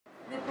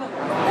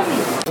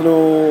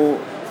אנחנו...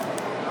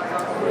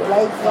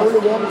 אולי יקראו לי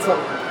באמצע.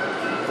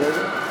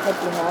 חד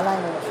למעליים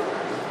למשהו.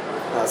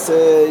 נעשה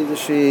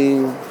איזושהי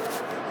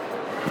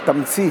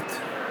תמצית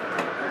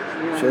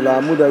של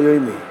העמוד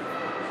היומי.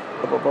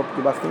 פופ,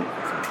 דיברתי?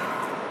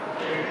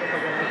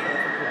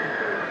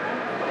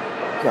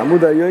 זה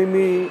עמוד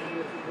היומי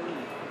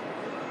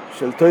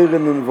של תוירה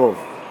נ"ו. רגע,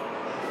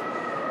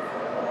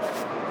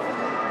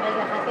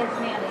 חכה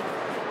שנייה לי.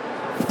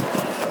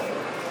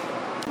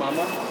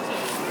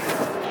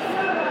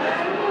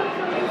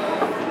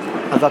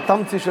 אז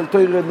התמצי של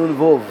תוירה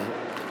נ"ו,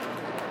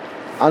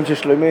 אנשי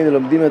שלומנו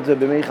לומדים את זה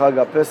בימי חג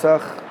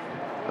הפסח,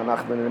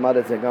 אנחנו נלמד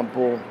את זה גם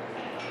פה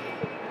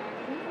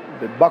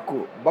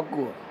בבקו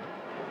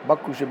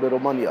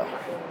שברומניה.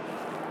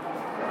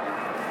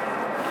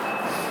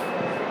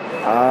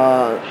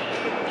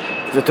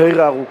 זה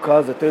תוירה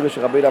ארוכה, זה תוירה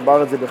שרבינו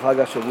אמר את זה בחג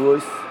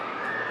השבועס.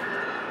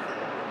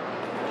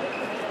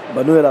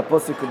 בנוי על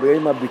הפוסק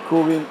וביום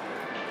הביקורים,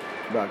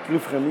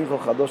 בהקריבכם מיכו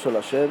חדוש על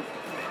השם.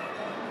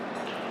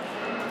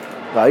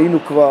 ראינו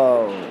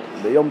כבר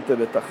ביום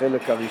טבת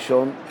החלק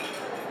הראשון,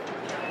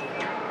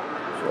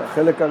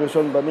 שהחלק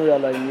הראשון בנוי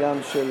על העניין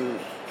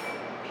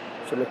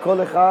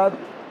שלכל אחד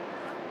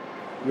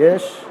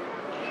יש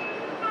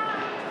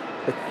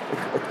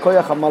את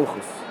כוח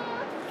המלכוס.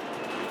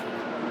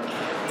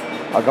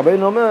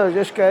 רבינו אומר,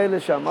 יש כאלה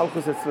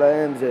שהמלכוס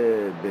אצלהם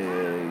זה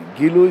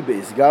בגילוי,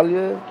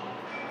 באסגליה,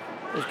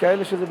 יש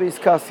כאלה שזה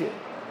באיסקסיה.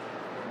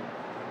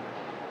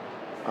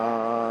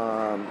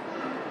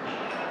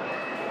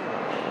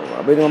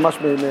 רבינו ממש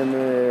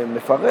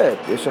מפרט,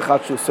 יש אחד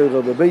שהוא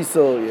סוירו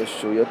בבייסו,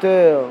 יש שהוא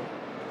יותר,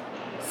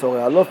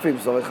 סורי אלופים,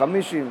 סורי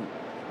 50.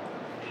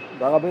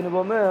 והרבינו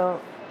אומר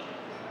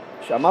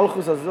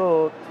שהמלכוס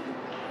הזאת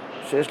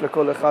שיש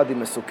לכל אחד היא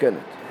מסוכנת.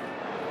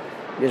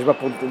 יש בה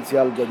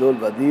פוטנציאל גדול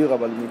ואדיר,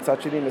 אבל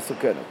מצד שני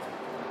מסוכנת.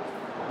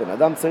 בן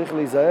אדם צריך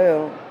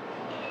להיזהר,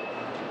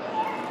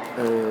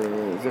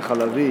 זה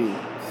חלבי,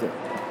 זה.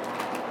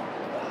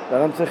 בן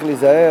אדם צריך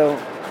להיזהר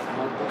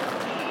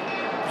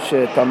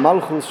שאת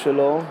המלכוס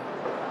שלו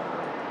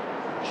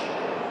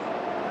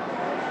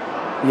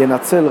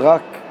ינצל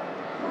רק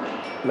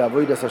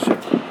לעבודת השם.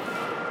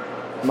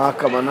 מה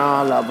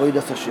הכוונה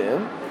לעבודת השם?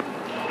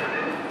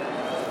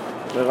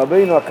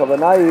 ורבינו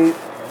הכוונה היא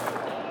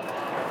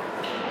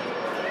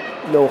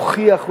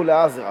להוכיח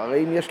ולעזר.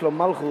 הרי אם יש לו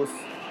מלכוס,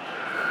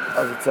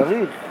 אז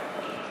צריך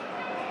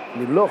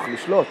למלוך,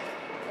 לשלוט.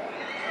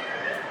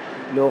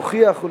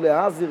 להוכיח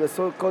ולעזר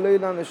כל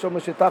אלה נשום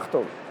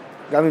שתחתום.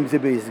 גם אם זה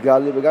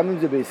באסגליה וגם אם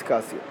זה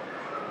באיסקסיה.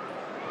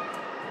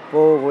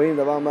 פה רואים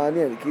דבר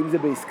מעניין, כי אם זה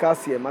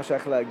באיסקסיה, מה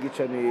שייך להגיד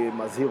שאני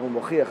מזהיר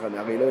ומוכיח, אני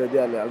הרי לא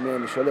יודע על מי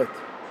אני שולט.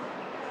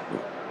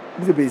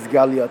 אם זה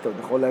באסגליה, אתה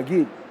יכול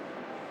להגיד,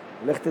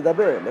 לך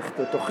תדבר, לך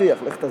תוכיח,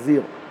 לך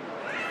תזהיר.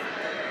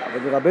 אבל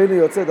ברבינו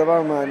יוצא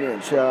דבר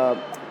מעניין,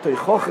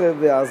 שהתויכוכה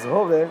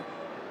והזהורה,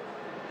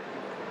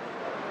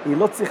 היא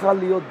לא צריכה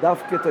להיות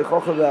דווקא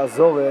תויכוכה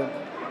והזהורה,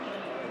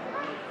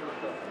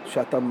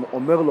 שאתה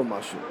אומר לו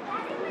משהו.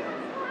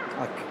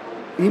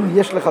 אם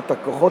יש לך את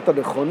הכוחות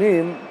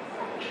הנכונים,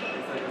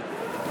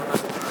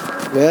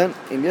 כן?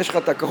 אם יש לך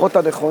את הכוחות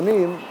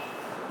הנכונים,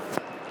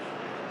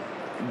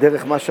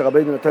 דרך מה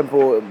שרבינו נותן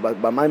פה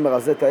במיימר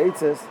הזה את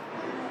העצס,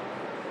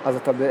 אז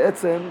אתה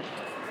בעצם,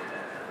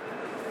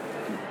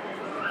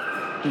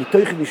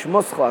 מתוך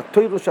נשמוסך,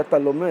 התוירה שאתה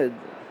לומד,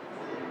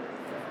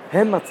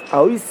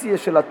 האויסיה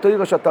של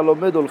התוירה שאתה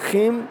לומד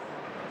הולכים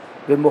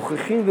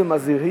ומוכיחים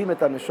ומזהירים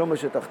את הנשמה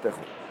שתחתיך.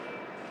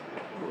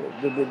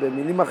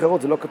 במילים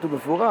אחרות, זה לא כתוב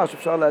מפורש,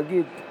 אפשר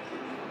להגיד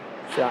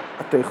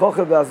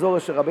שהתויכוכה והזורה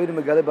שרבינו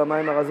מגלה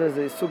במיימר הזה,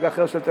 זה סוג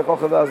אחר של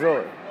תויכוכה והזורה.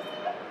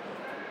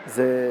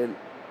 זה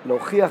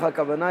להוכיח,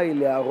 הכוונה היא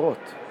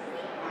להראות.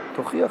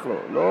 תוכיח לו,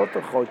 לא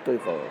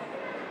תויכוכה,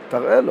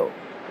 תראה לו.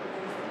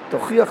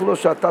 תוכיח לו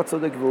שאתה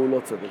צודק והוא לא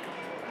צודק.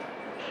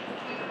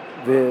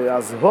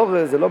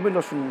 והזהורה זה לא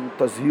מלשון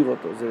תזהיר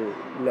אותו, זה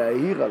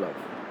להעיר עליו.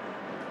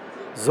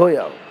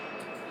 זויר.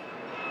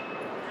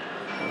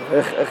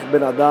 איך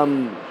בן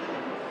אדם,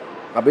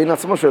 רבינו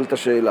עצמו שואל את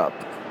השאלה,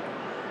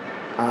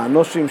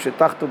 האנושים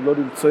שתחתום לא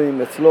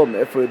נמצאים אצלו,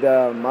 מאיפה הוא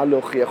יודע מה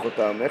להוכיח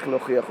אותם, איך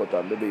להוכיח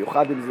אותם,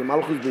 ובמיוחד אם זה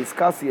מלכוס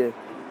באיסקסיה,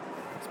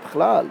 אז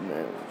בכלל,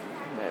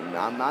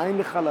 מאין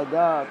לך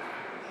לדעת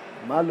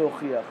מה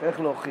להוכיח,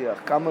 איך להוכיח,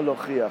 כמה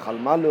להוכיח, על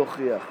מה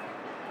להוכיח.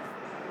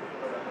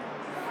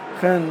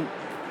 לכן,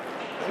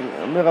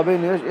 אומר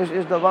רבינו,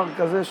 יש דבר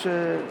כזה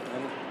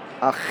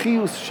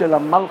שהחיוס של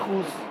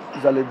המלכוס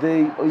זה על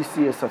ידי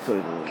אויסי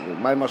הסתוירה.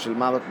 מיימר של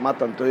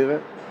מתן תוירה,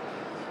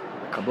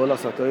 קבולה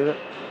סתוירה.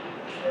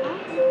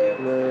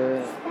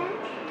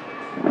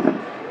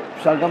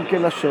 ואפשר גם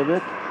כן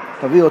לשבת,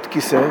 תביא עוד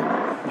כיסא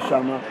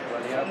משם.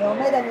 אני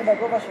עומד, אני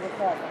בגובה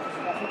שלך.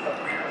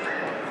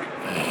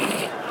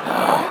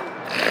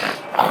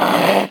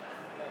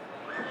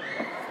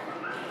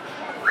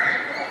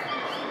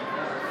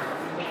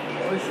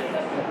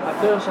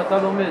 התואר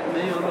שאתה לומד,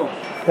 מאיר לא.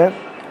 כן.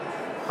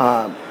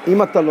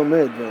 אם אתה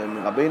לומד,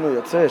 מרבינו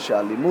יוצא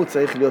שהלימוד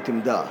צריך להיות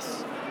עם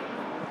דעס.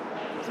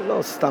 זה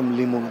לא סתם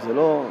לימוד, זה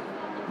לא...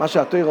 מה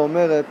שהתורה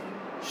אומרת,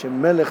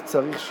 שמלך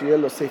צריך שיהיה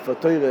לו ספר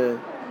תורה,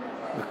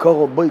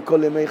 וקורו בוי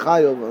כל ימי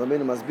חיו,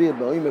 רבינו מסביר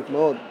בעומק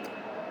מאוד,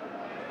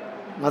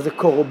 מה זה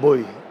קורו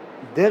בוי?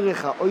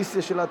 דרך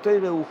האויסה של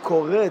התורה הוא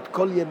קורא את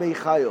כל ימי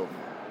חיו.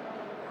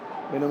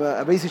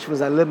 הבייס איש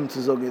מזלם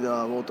צוזוג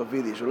עבור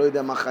תופידי, שהוא לא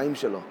יודע מה החיים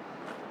שלו.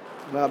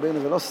 אומר רבינו,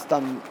 זה לא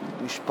סתם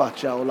משפט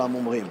שהעולם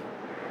אומרים.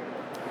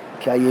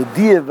 כי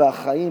הידיעה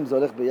והחיים זה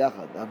הולך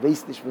ביחד.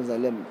 הבייס איש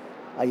מזלם.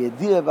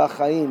 הידיעה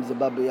והחיים זה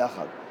בא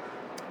ביחד.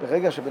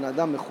 ברגע שבן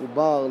אדם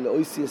מחובר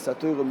לאויסי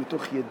סתוירה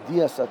מתוך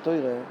ידיעה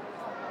סתוירה,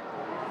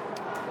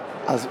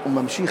 אז הוא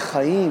ממשיך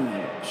חיים,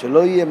 שלא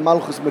יהיה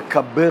מלכוס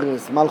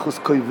מקברס, מלכוס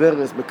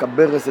קויברס,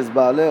 מקברס את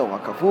בעלהו,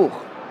 רק הפוך.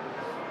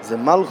 זה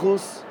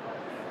מלכוס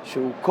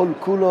שהוא כל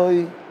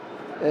כולוי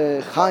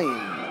חיים.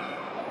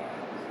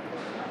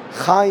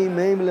 חיים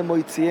הם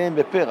למויציהם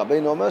בפה.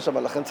 רבינו אומר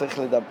אבל לכן צריך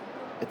לדבר.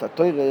 את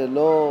התוירה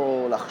לא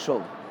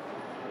לחשוב.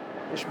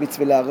 יש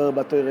מצווה לערער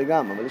בתוירה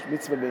גם, אבל יש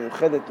מצווה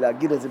מיוחדת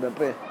להגיד את זה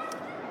בפה.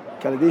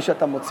 כי על ידי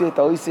שאתה מוציא את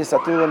האויסיס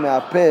התוירה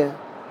מהפה,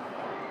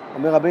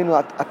 אומר רבינו,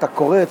 אתה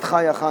קורא את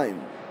חי החיים.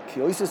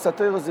 כי אויסיס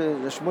התוירה זה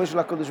שמו של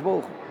הקדוש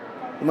ברוך הוא.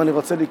 אם אני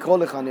רוצה לקרוא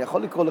לך, אני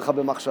יכול לקרוא לך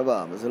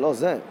במחשבה, אבל זה לא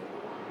זה.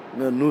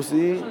 אומר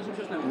נוסי,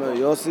 אומר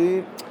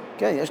יוסי,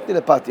 כן, יש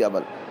טלפתיה,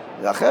 אבל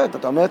זה אחרת,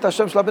 אתה אומר את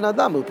השם של הבן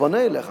אדם, הוא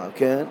פונה אליך,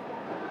 כן?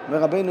 אומר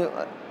רבינו,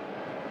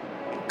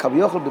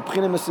 כביכול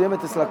בבחינה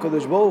מסוימת אצל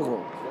הקדוש ברוך הוא.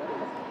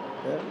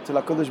 אצל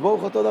הקדוש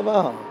ברוך הוא אותו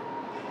דבר.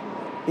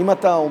 אם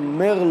אתה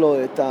אומר לו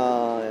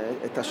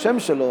את השם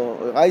שלו,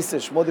 רייסה,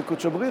 שמו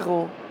דקודשו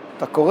בריחו,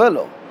 אתה קורא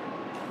לו.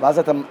 ואז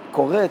אתה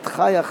קורא את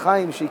חי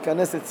החיים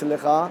שיכנס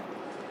אצלך,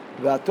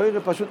 והתוירה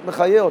פשוט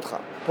מחיה אותך.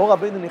 פה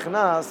רבינו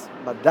נכנס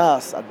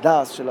בדס,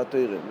 הדס של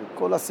התוירה.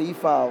 כל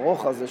הסעיף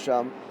הארוך הזה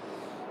שם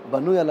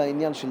בנוי על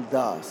העניין של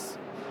דס.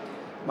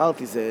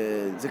 אמרתי,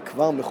 זה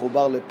כבר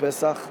מחובר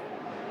לפסח.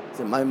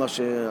 זה מה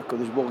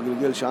שהקדוש ברוך הוא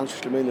גלגל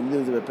שאנשי שלמי למדים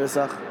את זה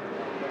בפסח.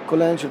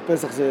 כל העניין של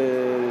פסח זה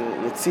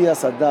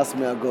יציאס הדס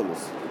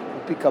מהגולוס. על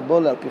פי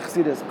קבולה, על פי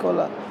חסידס,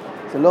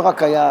 זה לא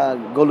רק היה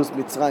גולוס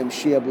מצרים,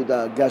 שיעבוד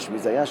הגשמי,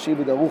 זה היה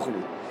שיעבוד הרוחני.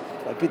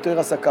 על פי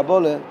תוירס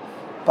הקבולה,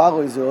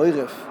 פרוי זה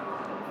אוירף.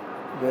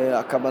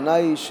 והכוונה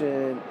היא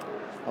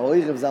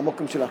שהאוירף זה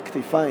המוקם של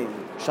הכתפיים,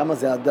 שם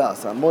זה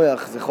הדס,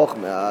 המויח זה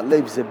חוכמה,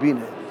 הלב זה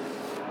בינה.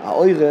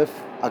 האוירף,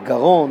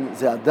 הגרון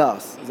זה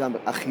הדס, זה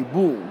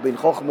החיבור בין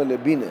חוכמה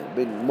לבינה,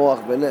 בין מוח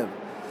ולב.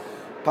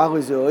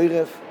 פרוי זה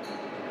אוירף,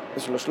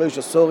 יש לו 3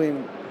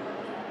 עשורים,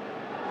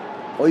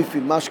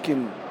 אויפים,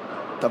 משקים,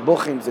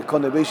 טבוחים, זה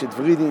קונבשת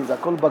ורידים, זה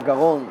הכל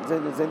בגרון,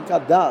 זה נקרא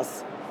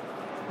דס,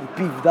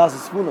 מפיו דס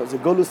וספונו, זה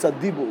גולוס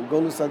הדיבור,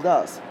 גולוס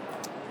הדס.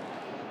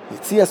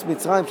 יציאס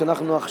מצרים,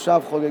 שאנחנו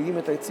עכשיו חוגגים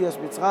את היציאס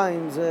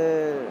מצרים,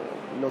 זה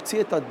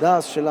להוציא את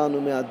הדס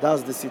שלנו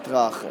מהדס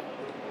דסתרא אחר.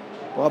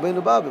 פה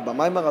רבינו בא,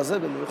 ובמיימר הזה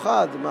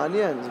במיוחד, זה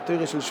מעניין, זה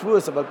תורה של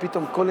שבועס, אבל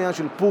פתאום כל עניין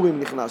של פורים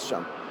נכנס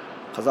שם.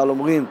 חז"ל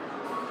אומרים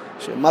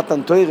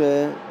שמתן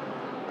תורה,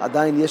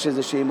 עדיין יש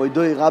איזה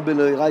שמוידוי רבי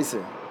לא ירייסה,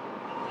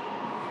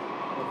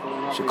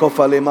 שקוף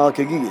עליהם הר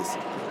כגיגיס.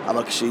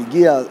 אבל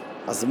כשהגיע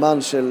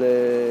הזמן של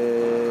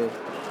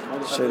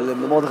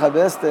מרדכי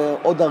ואסתר,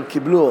 עוד הר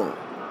קיבלו,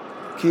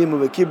 קימו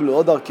וקיבלו,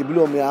 עוד הר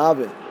קיבלו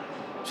מהאווה,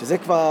 שזה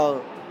כבר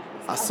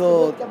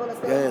הסוד,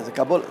 זה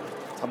קבול.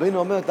 רבינו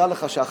אומר, דע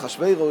לך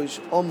שהאחשוורוש,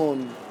 אומון,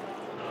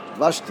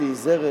 ושתי,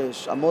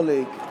 זרש,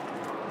 עמולק,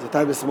 זה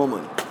טייבס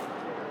מומון.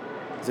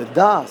 זה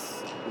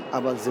דס,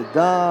 אבל זה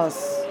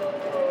דס,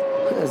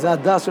 זה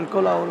הדס של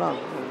כל העולם.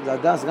 זה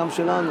הדס גם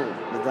שלנו,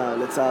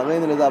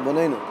 לצערנו,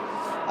 לדאבוננו.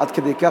 עד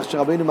כדי כך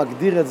שרבינו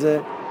מגדיר את זה,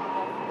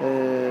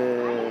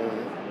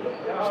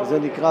 שזה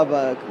נקרא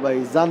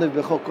ויזנב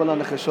בך כל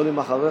הנחשונים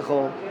אחריך,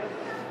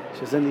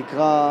 שזה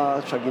נקרא,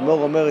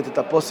 שהגימור אומרת את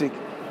הפוסיק,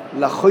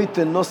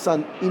 לחויתן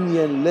נוסן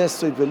עניין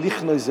לסוי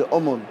ולכנוי זה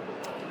אומון,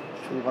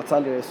 שהוא רצה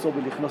לאסור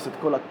ולכנוס את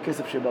כל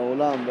הכסף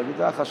שבעולם, ולהגיד,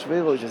 זה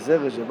אחשוורוש, זה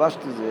זרש, זה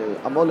ושתי, זה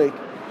עמולק.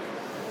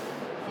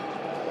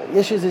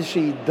 יש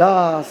איזושהי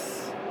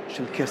דס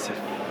של כסף.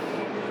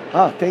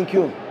 thank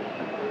you.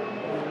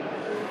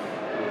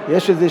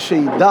 יש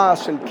איזושהי דס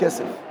של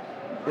כסף.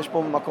 יש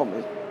פה מקום,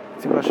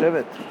 רוצים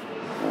לשבת?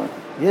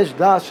 יש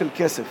דס של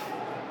כסף.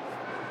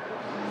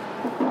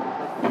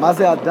 מה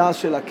זה הדס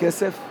של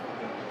הכסף?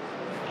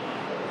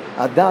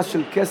 הדס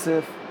של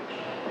כסף,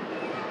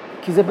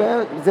 כי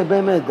זה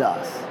באמת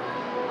דס.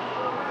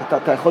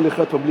 אתה יכול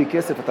לחיות פה בלי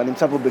כסף, אתה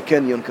נמצא פה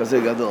בקניון כזה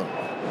גדול.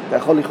 אתה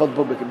יכול לחיות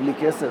פה בלי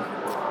כסף.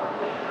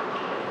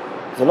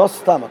 זה לא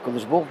סתם,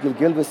 הקדוש ברוך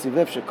גלגל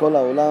וסיבב שכל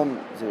העולם,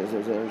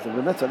 זה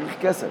באמת צריך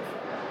כסף.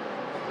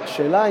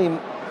 השאלה אם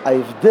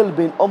ההבדל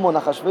בין אומון,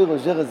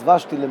 אחשוורוש, זרש,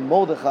 ושתי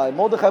למרדכי,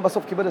 מרדכי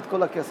בסוף קיבל את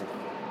כל הכסף.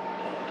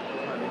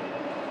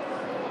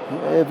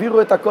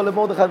 העבירו את הכל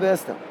למרדכי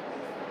ואסתר.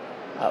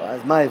 אז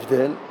מה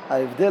ההבדל?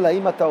 ההבדל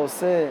האם אתה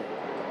עושה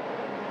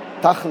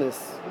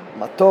תכלס,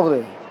 מטורה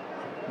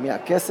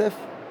מהכסף,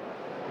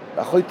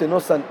 ואחוי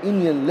תנוסן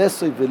עניין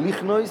לסוי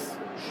ולכנויס,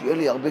 שיהיה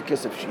לי הרבה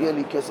כסף, שיהיה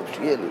לי כסף,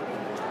 שיהיה לי.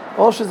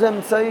 או שזה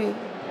אמצעי,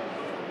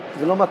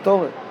 זה לא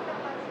מטורה,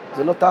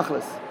 זה לא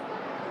תכלס,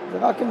 זה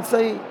רק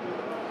אמצעי.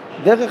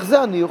 דרך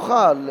זה אני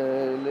אוכל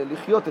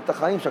לחיות את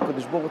החיים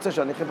שהקדוש ברוך הוא רוצה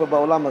שאני אחיה פה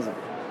בעולם הזה.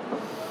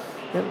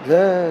 כן?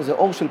 זה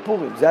אור של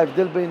פורים, זה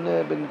ההבדל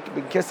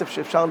בין כסף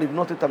שאפשר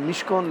לבנות את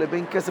המשכון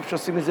לבין כסף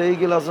שעושים מזה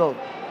עגל הזהב.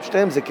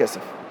 שתיהם זה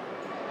כסף.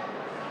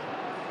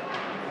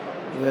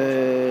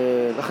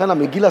 ולכן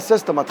המגילה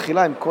ססטה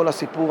מתחילה עם כל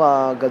הסיפור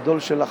הגדול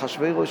של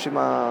אחשוורוש,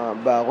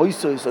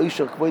 בארויסוס,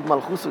 אוישר, כבוד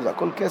מלכוסו, זה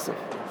הכל כסף.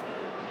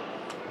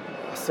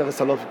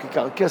 10,000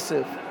 כיכר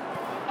כסף.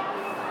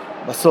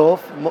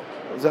 בסוף,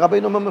 זה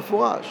רבינו אומר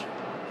מפורש.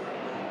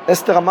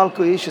 אסתר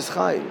המלכו היא איש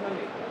חיל.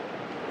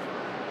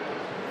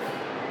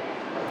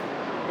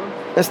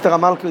 אסתר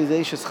המלכו זה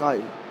איש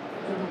חיל.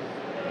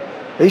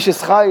 איש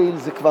חיל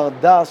זה כבר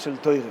דס של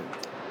תוירה.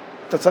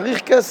 אתה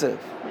צריך כסף.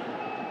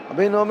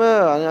 רבינו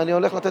אומר, אני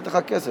הולך לתת לך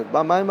כסף.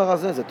 במיימר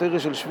הזה, זה תוירה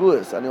של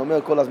שבועס. אני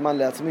אומר כל הזמן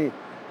לעצמי,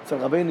 אצל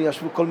רבינו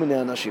ישבו כל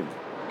מיני אנשים.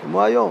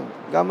 כמו היום,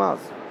 גם אז.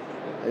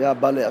 היה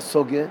בעלי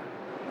הסוגיה,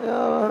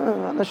 היה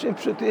אנשים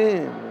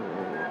פשוטים,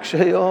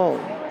 קשי יום.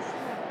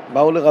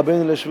 באו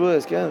לרבינו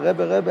לשבועס, כן,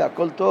 רבי,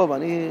 הכל טוב,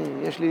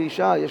 יש לי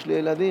אישה, יש לי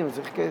ילדים,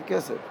 צריך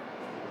כסף.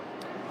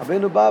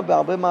 רבינו בא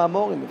בהרבה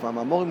מאמורים,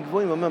 מאמורים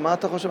גבוהים, הוא אומר, מה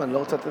אתה חושב, אני לא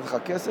רוצה לתת לך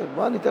כסף?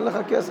 בוא, אני אתן לך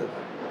כסף.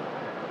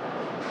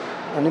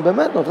 אני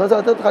באמת רוצה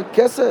לתת לך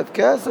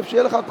כסף,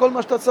 שיהיה לך כל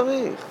מה שאתה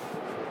צריך.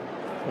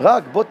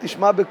 רק בוא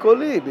תשמע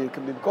בקולי,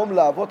 במקום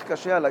לעבוד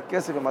קשה על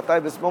הכסף ומתי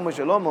בסמומו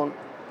של אומון,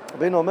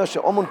 רבינו אומר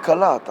שאומון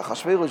קלט,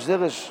 אחשוורוש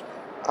זרש,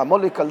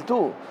 המולי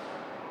קלטו,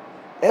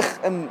 איך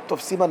הם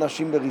תופסים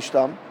אנשים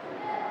ברשתם?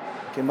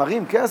 כי הם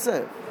מראים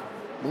כסף.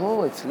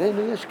 בוא,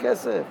 אצלנו יש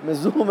כסף,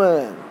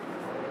 מזומן.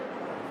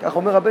 כך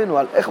אומר רבינו,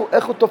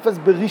 איך הוא תופס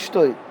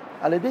ברשתוי?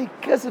 על ידי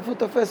כסף הוא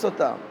תופס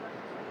אותם.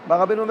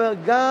 רבינו אומר,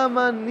 גם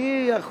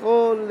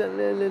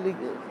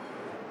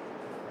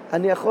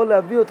אני יכול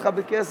להביא אותך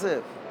בכסף.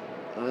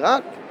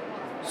 רק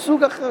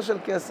סוג אחר של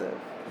כסף.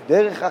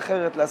 דרך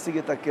אחרת להשיג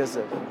את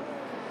הכסף.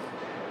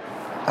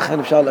 אכן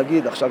אפשר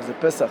להגיד, עכשיו זה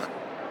פסח.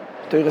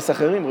 תוירס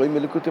אחרים רואים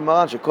מליקוטי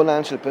מרן שכל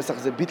העניין של פסח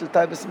זה ביטל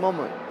טייבס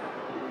מומוי.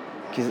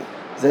 כי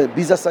זה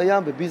ביזס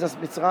הים וביזס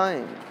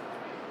מצרים.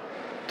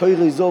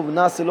 תוירי זוב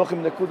נעש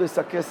אלוהים נקודס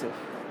הכסף.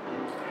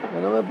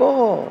 ואני אומר,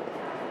 בוא,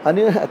 אתה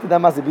יודע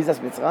מה זה ביזס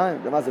מצרים? אתה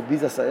יודע מה זה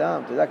ביזס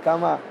הים? אתה יודע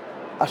כמה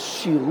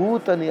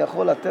עשירות אני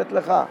יכול לתת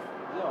לך? לא,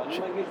 אני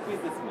מרגיש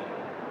ביזנסמן.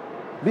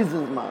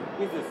 ביזנסמן.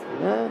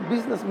 ביזנסמן.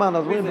 ביזנסמן,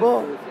 אז אומרים,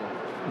 בוא,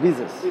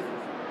 ביזס.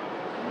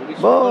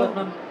 בוא.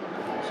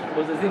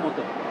 בוזזים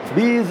אותו.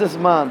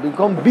 ביזנסמן,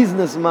 במקום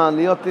ביזנסמן,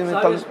 להיות עם...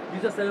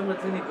 ביזנס היום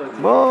רציני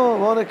פה.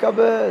 בוא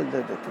נקבל,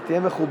 תהיה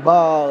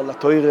מחובר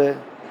לתוירה,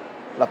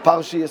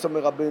 לפרשי, יש אומר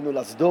רבינו,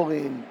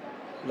 לסדורים,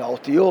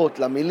 לאותיות,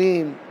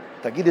 למילים,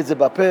 תגיד את זה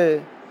בפה.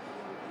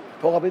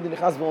 פה רבינו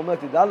נכנס ואומר,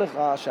 תדע לך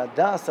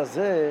שהדס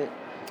הזה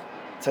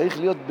צריך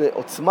להיות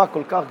בעוצמה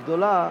כל כך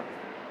גדולה,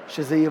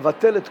 שזה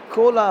יבטל את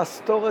כל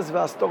האסטורס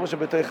והאסטורס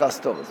שבתוך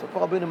האסטורס. ופה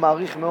רבינו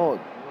מעריך מאוד.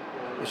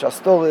 יש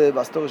אסטורס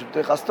והאסטורס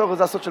שבתוך האסטורס,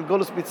 זה הסוד של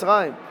גולוס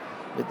מצרים.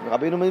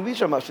 ורבינו מביא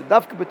שם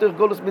שדווקא בתוך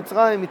גולוס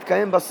מצרים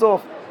מתקיים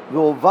בסוף,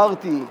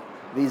 ועוברתי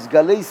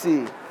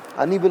והסגלייסי,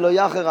 אני ולא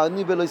יחר,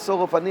 אני ולא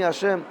יסורוף, אני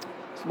השם.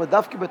 זאת אומרת,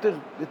 דווקא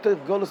בתוך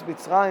גולוס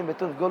מצרים,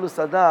 בתוך גולוס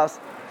הדס,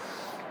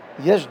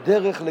 יש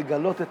דרך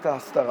לגלות את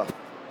ההסתרה.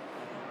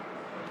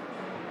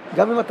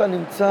 גם אם אתה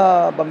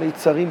נמצא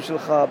במיצרים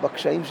שלך,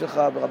 בקשיים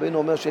שלך, ורבינו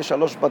אומר שיש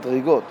 3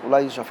 מדרגות,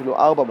 אולי יש אפילו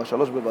 4,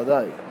 ב3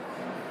 בוודאי.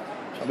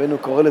 רבינו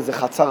קורא לזה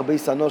חצר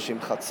בייס אנושים,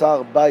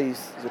 חצר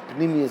בייס זה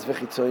פנימייס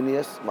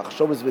וחיצוניאס,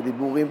 מחשובס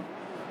ודיבורים.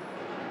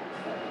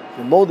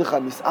 ומרדכי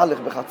מסעלך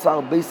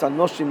בחצר בייס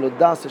אנושים לא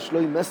דס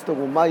שלוי מסתר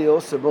ומה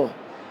יעושה בו.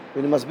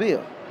 ואני מסביר,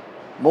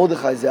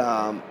 מרדכי זה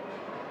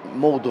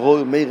המור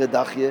דרויר מי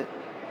רדחיה,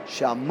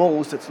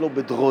 שהמורוס אצלו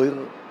בדרויר,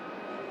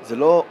 זה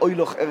לא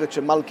אוילוך ארץ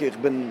שמלכך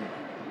בן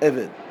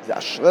עבד, זה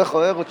אשרך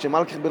או ארץ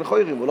שמלכך בן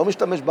חוירים, הוא לא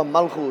משתמש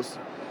במלכוס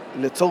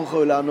לצורכו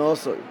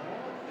ולענועסוי.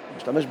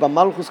 משתמש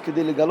במלכוס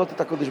כדי לגלות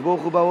את הקדוש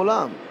ברוך הוא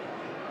בעולם.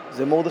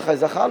 זה מרדכי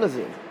זכה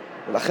לזה.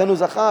 ולכן הוא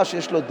זכה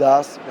שיש לו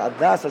דס,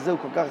 והדס הזה הוא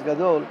כל כך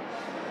גדול,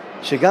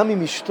 שגם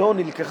אם אשתו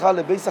נלקחה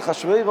לבייס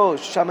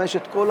אחשוורוש, שם יש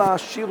את כל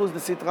השירוס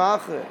דסתרא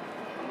אחרא.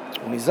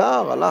 הוא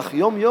נזהר, הלך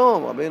יום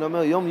יום, רבינו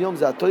אומר יום יום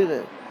זה התוירה.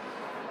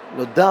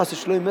 לא דס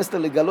יש לו עם מסתר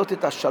לגלות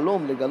את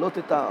השלום, לגלות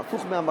את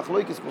ההפוך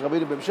מהמחלוקס, כמו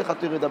רבינו בהמשך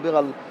התוירה ידבר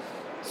על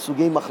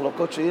סוגי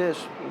מחלוקות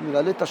שיש. הוא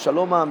מגלה את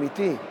השלום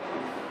האמיתי.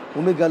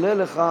 הוא מגלה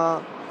לך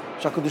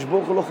שהקדוש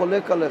ברוך הוא לא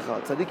חולק עליך,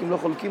 צדיקים לא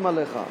חולקים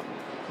עליך,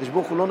 הקדוש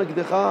ברוך הוא לא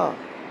נגדך.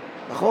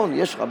 נכון,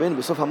 יש רבנו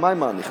בסוף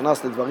המיימר,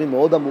 נכנס לדברים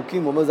מאוד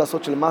עמוקים, הוא אומר זה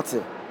הסוד של מצה.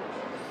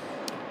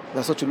 זה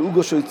הסוד של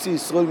אוגו שהוציא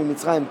ישראל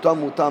ממצרים,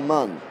 תום אותם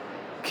מן.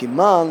 כי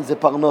מן זה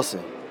פרנסה.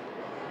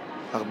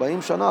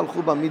 40 שנה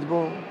הלכו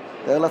במדבר,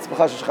 תאר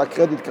לעצמך שיש לך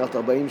קרדיט קראת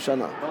 40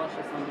 שנה.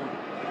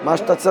 מה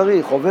שאתה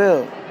צריך,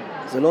 עובר,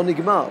 זה לא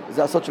נגמר.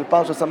 זה הסוד של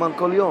פרשת סמן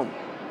כל יום.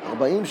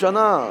 40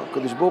 שנה,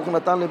 הקדוש ברוך הוא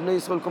נתן לבני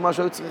ישראל כל מה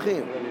שהיו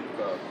צריכים.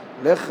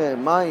 לחם,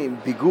 מים,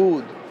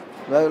 ביגוד,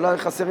 ואולי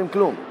חסרים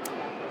כלום.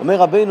 אומר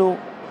רבינו,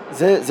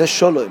 זה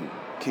שולם,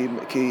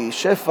 כי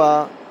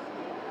שפע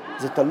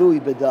זה תלוי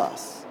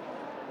בדעס.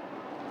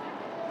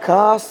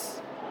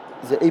 כעס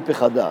זה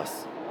היפך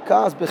הדס.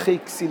 כעס בחי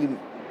כסילים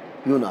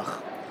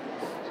יונח.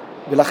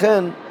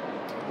 ולכן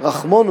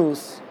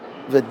רחמונוס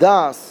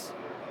ודס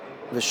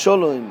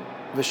ושולוים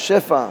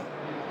ושפע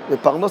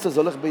ופרנסה זה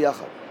הולך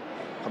ביחד.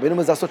 רבינו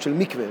אומר זה הסוד של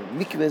מקווה.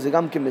 מקווה זה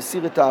גם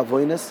כמסיר את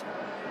האבוינס,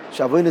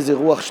 שהאבוינס זה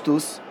רוח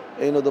שטוס,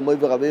 אין עוד המוי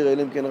ורבי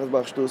אלא אם כן רץ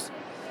ברוח שטוס.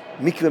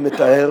 מקווה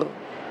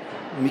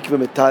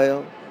מתאר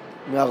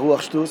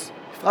מהרוח שטוס,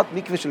 בפרט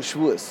מקווה של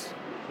שבועס.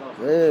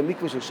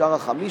 מקווה של שער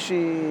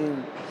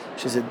החמישים,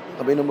 שזה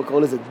רבינו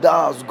קורא לזה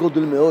דס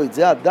גודל מאוד.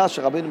 זה הדס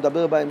שרבינו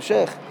מדבר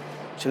בהמשך,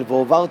 של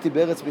ועוברתי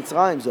בארץ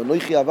מצרים, זה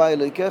אנוכי אהבה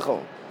אלוהיכךו.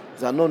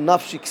 זה אנו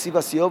נפשי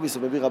כסיבה סיוביס,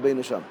 הוא מביא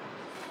רבינו שם.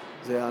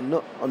 זה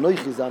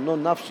אנוכי, זה אנו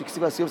נפשי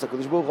כסיבה סיוביס.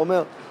 הקדוש ברוך הוא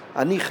אומר,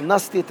 אני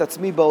הכנסתי את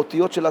עצמי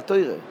באותיות של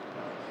התורה.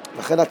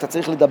 לכן אתה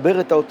צריך לדבר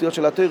את האותיות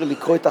של התורה,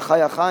 לקרוא את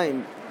החי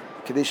החיים,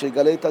 כדי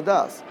שיגלה את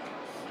הדס.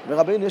 אומר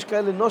רבינו, יש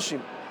כאלה נושים.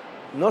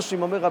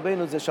 נושים, אומר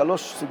רבינו, זה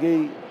 3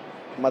 סוגי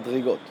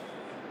מדרגות.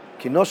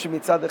 כי נושים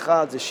מצד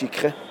אחד זה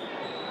שיקחה.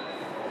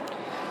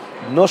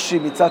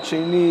 נושים מצד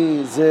שני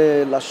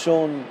זה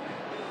לשון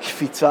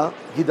קפיצה,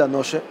 גיד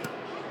הנושה.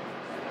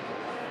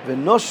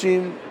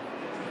 ונושים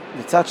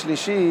מצד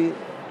שלישי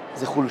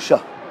זה חולשה.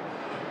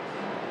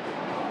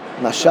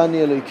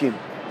 נשני אלוהיקים.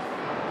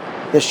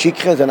 יש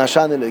שיקחה, זה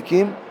נשן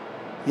אלוהיקים.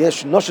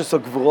 יש נושס או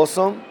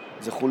גבורוסום,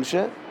 זה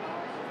חולשה.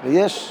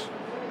 ויש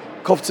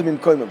קופצים עם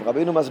קוימם.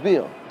 רבינו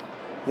מסביר.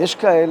 יש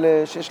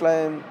כאלה שיש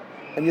להם,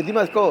 הם יודעים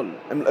הכל,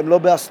 הם לא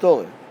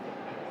באסטורי.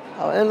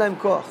 אבל אין להם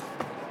כוח.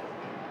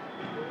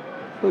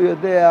 הוא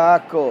יודע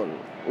הכל.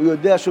 הוא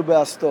יודע שהוא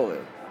באסטורי.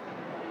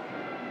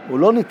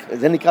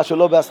 זה נקרא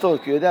שלא באסטורי,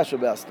 כי הוא יודע שהוא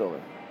באסטורי.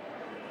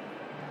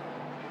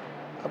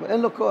 אבל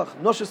אין לו כוח.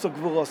 נושס או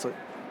גבורוסו.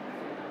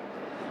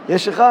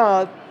 יש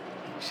אחד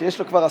שיש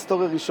לו כבר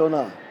אסטורי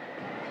ראשונה.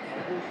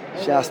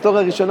 שהאסטורי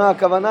הראשונה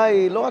הכוונה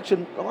היא לא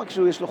רק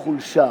שיש לו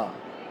חולשה,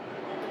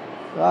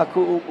 רק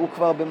הוא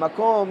כבר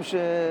במקום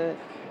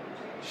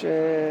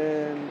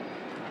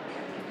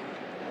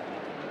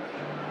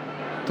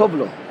טוב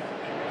לו.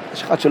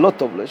 יש אחד שלא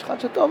טוב לו, יש אחד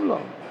שטוב לו.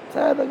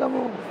 בסדר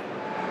גמור.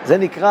 זה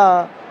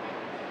נקרא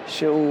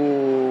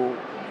שהוא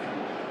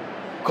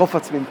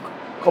קופץ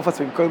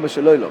כל מה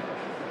שלא לו.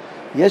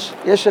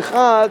 יש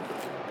אחד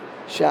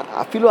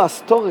שאפילו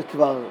האסטורי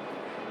כבר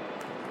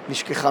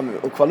נשכחה,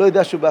 הוא כבר לא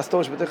יודע שהוא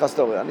באסטורי שבתוך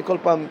האסטורי. אני כל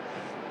פעם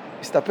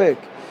מסתפק,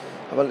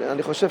 אבל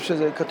אני חושב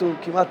שזה כתוב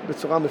כמעט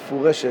בצורה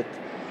מפורשת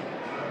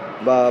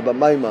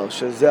במיימר,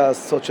 שזה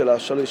הסוד של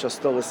 3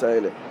 אסטורס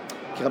האלה.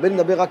 כי רבינו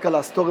מדבר רק על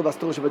האסטורי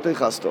והאסטורי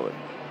שבתוך האסטורי.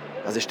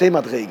 אז זה 2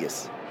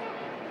 מדרגות.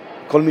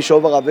 כל מי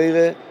שעובר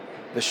עבירה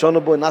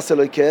ושונו בו נעשה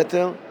לו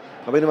כיתר,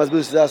 רבינו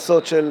מסביר שזה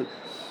הסוד של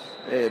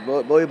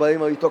בואי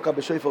באים איתוקה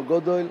בשויפר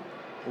גודל,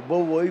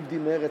 ובואו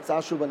אוהבדים מארץ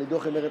אשור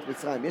ונידוחם מארץ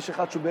מצרים. יש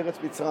אחד שהוא בארץ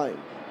מצרים,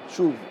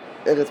 שוב,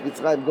 ארץ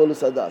מצרים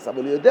גולוס הדס,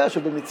 אבל הוא יודע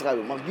שהוא במצרים,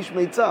 הוא מרגיש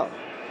מיצר.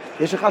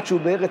 יש אחד שהוא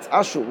בארץ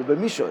אשור, הוא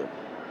במישור.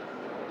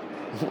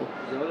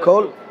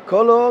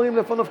 כל האורים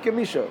לפונוב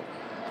כמישור.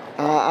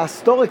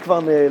 האסטורי כבר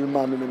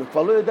נעלמה ממנו,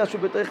 כבר לא יודע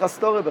שהוא בתוך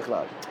האסטורי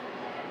בכלל.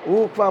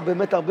 הוא כבר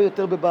באמת הרבה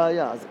יותר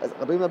בבעיה. אז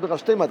רבינו מדבר על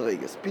 2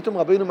 מדרגות. פתאום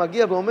רבינו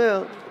מגיע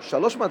ואומר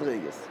 3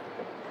 מדרגות.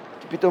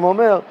 כי פתאום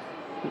אומר,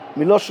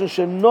 מלושן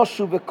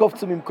שנושו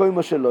וקופצו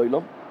ממקומו של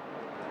אילום,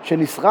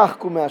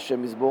 שנסרחקו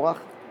מהשם מזבורך,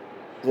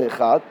 זה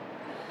אחד,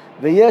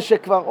 ויש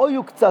שכבר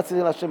אויו קצת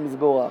אצל השם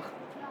מזבורך,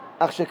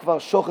 אך שכבר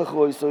שוכח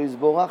רויסו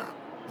יזבורך,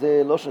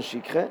 זה לושן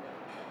שיקחה,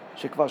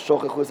 שכבר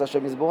שוכח רויסו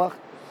השם מזבורך,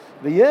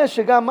 ויש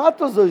שגם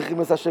אתו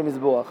זויכים את השם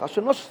מזבורך,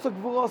 אשר נושו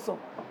גבור עושו.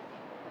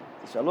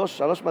 זה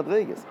 3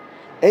 מדרגות.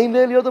 אין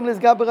ליל יודם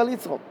לסגבר על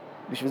יצרום.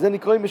 בשביל זה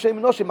נקראים בשם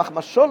נושי,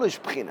 מחמשו לא יש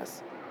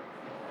בחינס.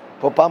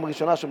 פה פעם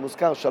ראשונה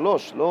שמוזכר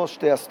 3, לא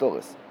 2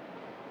 אסטורס.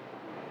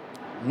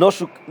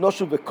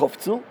 נושו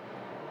וקופצו,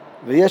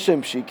 ויש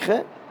שם שיקחה,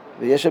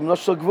 ויש שם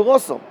נושו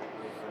גבורוסו.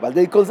 ועל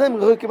די כל זה הם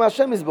רואים כמו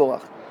השם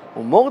מזבורך.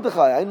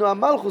 ומורדכי, היינו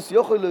המלכוס,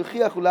 יוכל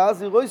להוכיח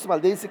ולעזיר רויסם, על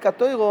די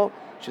סיקטוירו,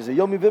 שזה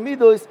יומי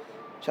ומידויס,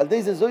 שעל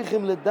די זה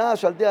זויכים לדע,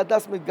 שעל די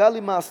הדס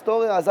מגלים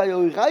מהאסטוריה, אז היו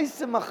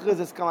רייסם אחרי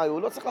זה סכמה,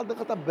 הוא לא צריך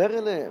לדרך לדבר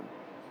אליהם.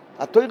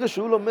 התוירה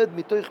שהוא לומד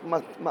מתוך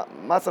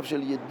מצב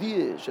של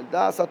ידיעה, של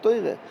דאס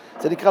התוירה,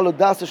 זה נקרא לו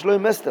דאס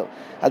שלוים אסתר.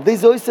 על די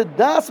זה עושה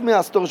דאס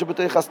מהאסטוריה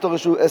שבתוך האסטוריה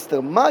שהוא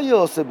אסתר. מה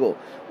יעשה בו?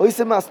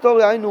 עושה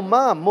מהאסטוריה היינו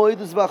מה?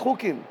 מועדוס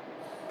והחוקים.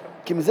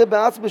 כי מזה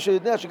בעצמי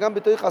שיודע שגם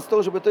בתוך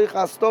האסטוריה שבתוך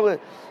האסטוריה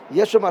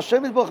יש שם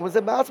השם יתברך,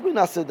 מזה בעצמי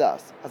נעשה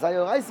דאס. אז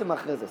היו רייסם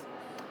אחרי זה.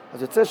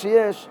 אז יוצא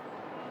שיש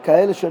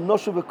כאלה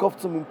שנושו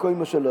וקופצו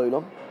ממקומו של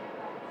אילום,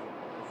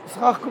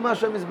 ישחקו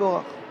מהשם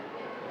יתברך.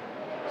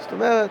 זאת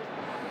אומרת,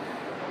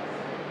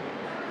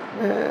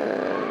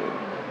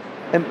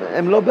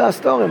 הם לא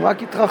באסטורי, הם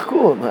רק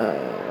התרחקו.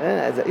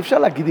 אי אפשר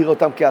להגדיר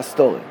אותם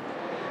כאסטורי.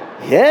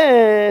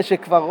 יש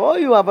שכבר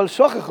רויו, אבל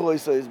שוכח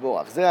רויסו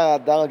יסבורך. זה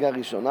הדרגה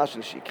הראשונה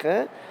של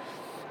שיקחה.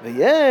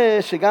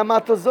 ויש שגם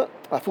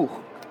הפוך.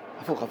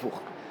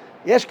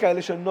 יש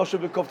כאלה שנושו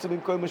וקופצו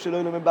ממקומו של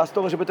אילום, הם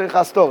באסטורי שבתוך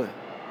האסטורי.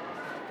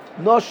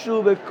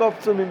 נושו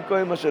וקופצו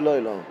ממקומו של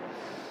אילום.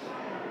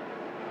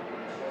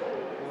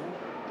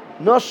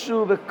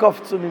 נושו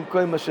וקופצו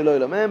ממקום שלא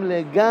אלום. הם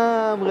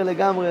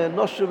לגמרי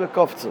נושו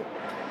וקופצו.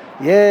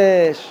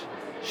 יש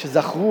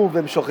שזכרו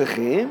והם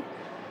שוכחים,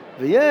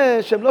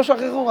 ויש שהם לא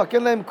שכחו, רק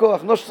אין להם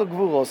כוח, נושו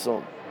גבורוסו.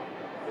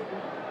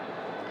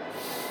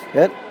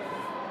 כן?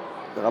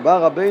 רבה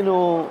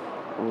רבינו,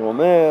 הוא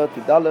אומר,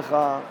 תדע לך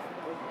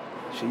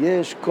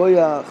שיש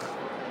כוח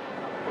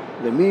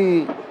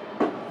למי,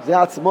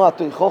 זה עצמו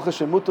התויכוכה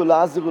שמותו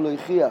לעזר ולא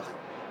הכיח,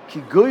 כי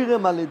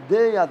גוירם על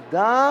ידי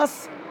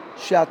הדס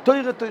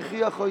שהתוירה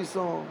תויכיח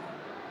חויסום.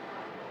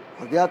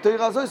 על ידי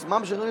התוירה הזו, מה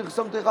משהו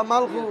יחסום תויכה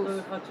מלכוס?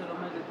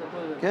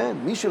 כן,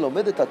 מי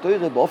שלומד את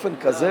התוירה באופן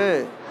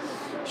כזה,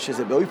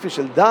 שזה באופן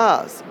של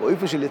דס,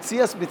 באופן של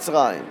יציאת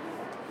מצרים,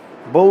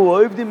 בו הוא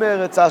אוהב די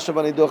מארץ אשר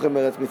ונידוחם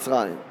מארץ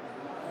מצרים.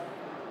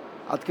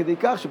 עד כדי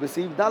כך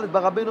שבסעיף ד'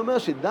 ברבינו אומר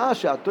שדע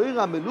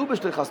שהתוירה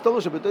המלובש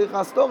לחסטורה שבתוירה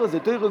הסטורה זה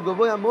תוירה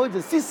גבוה מאוד,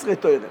 זה סיסרי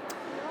תוירה.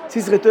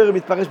 סיסרי תוירה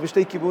מתפרש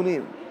בשתי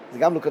כיוונים. זה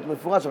גם לא כתוב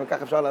מפורש, אבל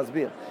כך אפשר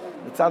להסביר.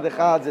 מצד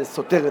אחד זה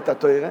סותר את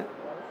התוירה,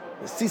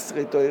 זה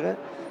סיסרי תוירה,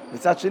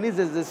 מצד שני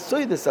זה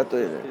סוידס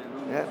התוירה.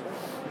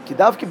 כי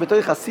דווקא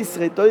בתוירה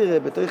סיסרי תוירה,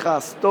 בתוירה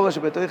הסטורה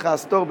שבתוירה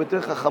הסטור,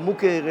 בתוירה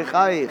חמוקי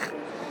רחייך,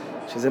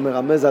 שזה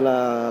מרמז על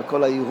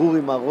כל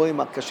העירורים הרואים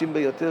הקשים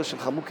ביותר של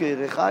חמוקי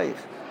ירחייך.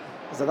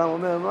 אז אדם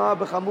אומר, מה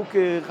בחמוקי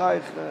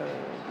ירחייך,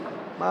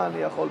 מה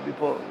אני יכול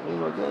ביפור?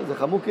 זה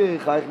חמוקי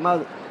ירחייך,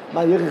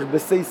 מה ירח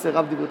בסייסר,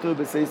 רב דיברתו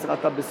בסייסר,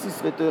 אתה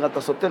בסיסרי תוירה,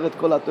 אתה סותר את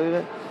כל התוירה.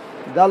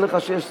 תדע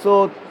לך שיש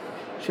סוד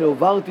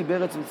שהוברתי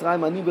בארץ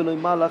מצרים, אני ולא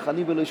מלך,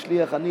 אני ולא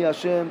שליח, אני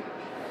השם.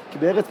 כי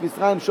בארץ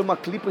מצרים שום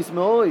הקליפוס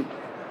מאוי,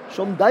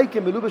 שום דייקה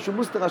מלובש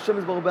ומוסתר השם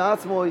יסבור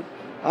בעצמוי,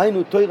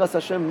 היינו תוירס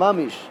השם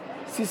ממיש.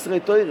 סיסרי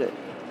תוירה.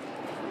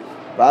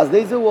 ואז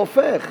די זה הוא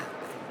הופך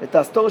את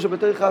ההסטוריה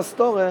שבתוירה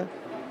ההסטוריה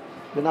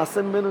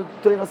ונעשה ממנו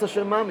תוירס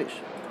השם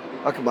ממיש.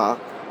 רק מה?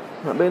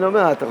 רבינו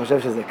אומר, אתה חושב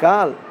שזה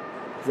קל?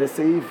 זה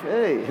סעיף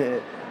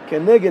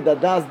כנגד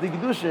הדס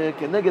דקדושה,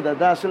 כנגד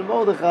הדס של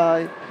מרדכי,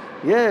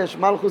 יש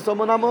מלכוס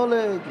אומון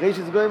המולק,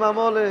 רישיס גויים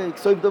המולק,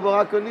 סויב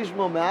דבורה כל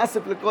נשמו,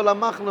 מאסף לכל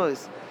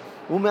המחנוס,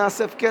 הוא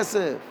מאסף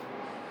כסף.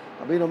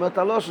 רבינו אומר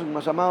תלוש,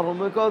 מה שאמרנו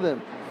מקודם,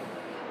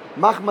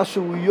 מחמה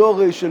שהוא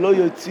יורי שלא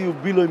יוציאו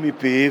בילוי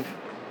מפיו,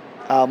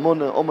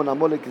 אומון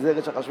המולק זה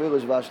רשע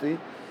אחשוורוש ושתי,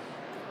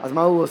 אז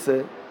מה הוא עושה?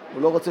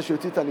 הוא לא רוצה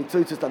שיוציא את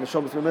הניצוץ, את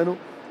הנשומס ממנו,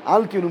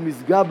 על כן הוא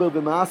מסגבר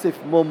במאסף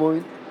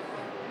מומוין,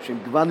 שהם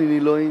גוונים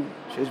אלוהים,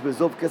 שיש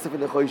בזוב כסף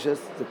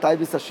ונחוישס, זה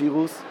טייבס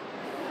השירוס.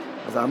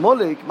 אז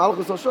המולק,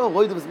 מלכוס אושור,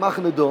 רואי דבזמח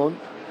נדון,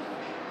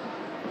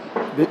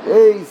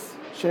 באייס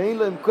שאין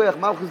לו עם כוח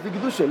מלכוס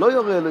דקדושה, לא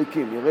יורה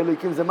אלוהיקים, יורה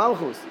אלוהיקים זה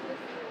מלכוס.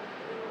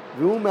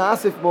 והוא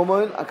מאסף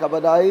מומוין,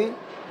 הכוונה היא,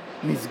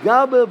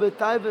 מסגבר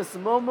בטייבס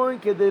מומוין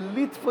כדי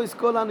לתפוס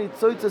כל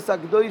הניצוצס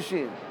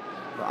הקדושים.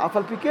 ואף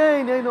על פי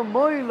כן, אינו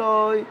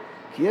מוילוי,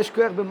 כי יש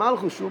כוח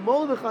במלכוס, שהוא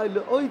מרדכי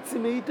לאויצי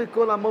מאיתה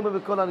כל המומה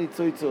וכל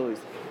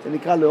הניצוצס. זה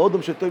נקרא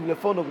לאודום שטוב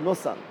לפונוב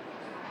נוסן.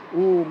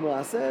 הוא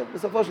מעשה,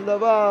 בסופו של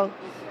דבר,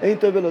 אין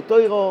טוב אלו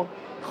תוירו,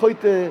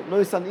 חויטה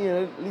נויסן אי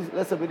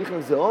לסה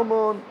בליכם זה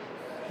אומון,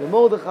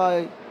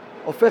 ומרדכי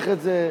הופך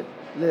את זה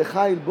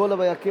לחיל בולה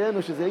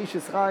ויקנו, שזה איש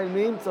ישחיל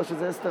מאמצע,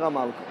 שזה אסתר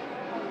המלכו.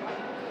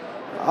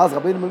 אז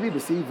רבינו מביא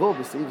בסעיף וו,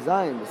 בסעיף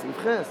זין, בסעיף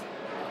חס,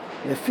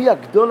 לפי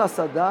הגדול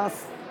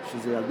הסדס,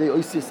 שזה ילדי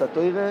אויסיס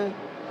התוירה,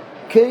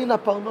 כן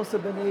הפרנוסה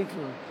בני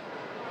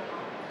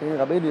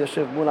איקלו. רבינו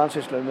יושב מול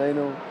אנשי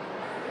שלמנו,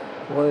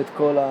 רואה את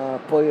כל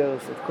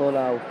הפוירס, את כל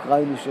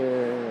האוקראיני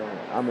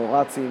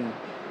המורצים,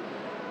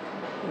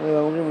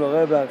 ואומרים לו,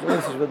 רבי,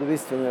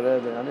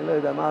 אני לא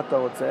יודע מה אתה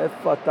רוצה,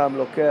 איפה אתה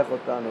לוקח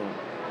אותנו?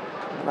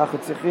 אנחנו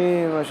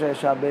צריכים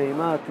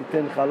שהבהמה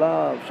תיתן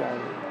חלב,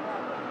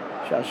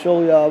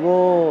 שהשור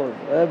יעבוד,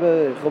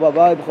 רבי, חוב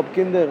הבית, חוב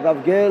קינדר, רב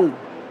גלד,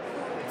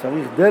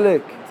 צריך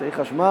דלק, צריך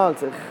חשמל,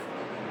 צריך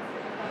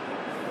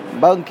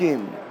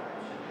בנקים.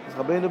 אז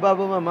רבינו בא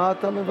ואומר, מה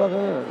אתה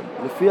מברר?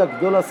 לפי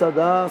הגדול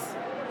הסדס,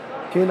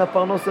 כן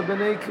הפרנוסה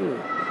בניקל.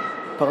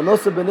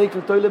 פרנוסה בניקל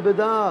תוילה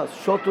בדס,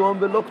 שוטו אום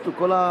בלוקטו,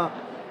 כל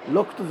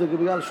הלוקטו זה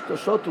בגלל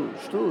שוטו,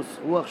 שטוס,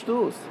 רוח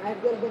שטוס. מה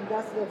ההבדל בין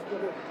דס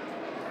והפקרות?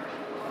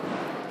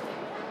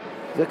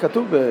 זה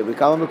כתוב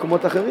בכמה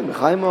מקומות אחרים,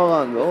 בחיים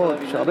מוהר"ן, ועוד,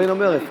 כשרבינו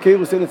אומר,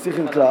 הפקירוס אין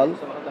צריכים כלל,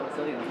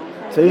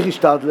 צריך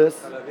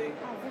להשתדלס,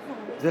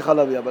 זה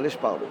חלבי, אבל יש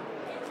פרדו.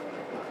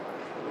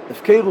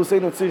 הפקירוס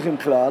אין צריכים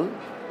כלל,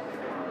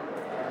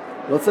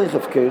 לא צריך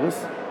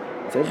הפקירוס,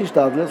 צריך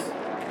להשתדלס,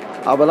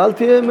 אבל אל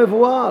תהיה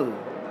מבועל.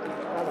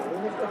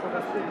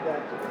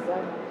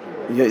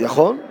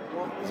 יכול?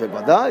 זה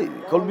ודאי.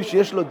 כל מי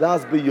שיש לו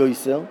דס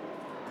ביוסר,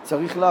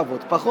 צריך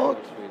לעבוד פחות.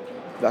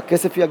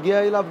 והכסף יגיע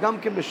אליו גם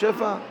כן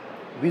בשפע,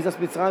 ביזס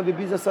מצרים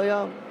וביזס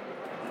הים.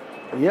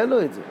 יהיה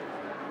לו את זה.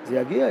 זה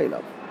יגיע אליו.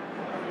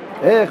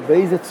 איך?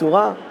 באיזה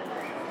צורה?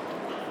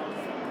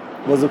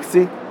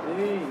 מוזוקסי?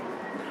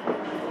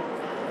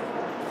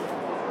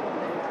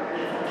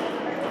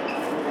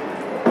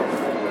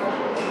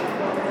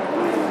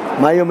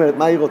 מה היא אומרת?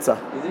 מה היא רוצה?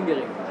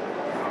 זינגרים.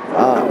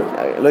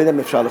 לא יודע אם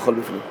אפשר לאכול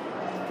בפנים.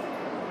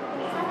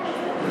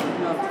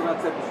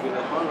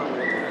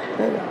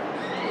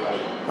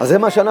 אז זה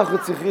מה שאנחנו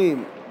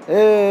צריכים.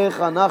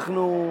 איך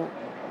אנחנו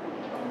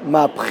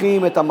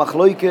מהפכים את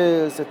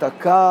המחלוקס, את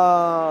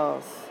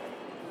הכעס,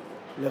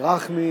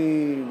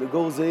 לרחמי,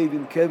 לגור זאב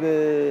עם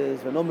כבש,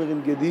 ונומר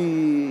עם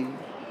גדי.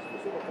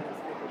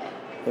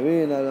 אתה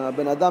מבין,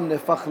 הבן אדם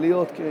נהפך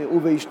להיות, הוא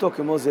ואשתו,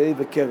 כמו זאב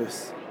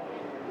וכבש.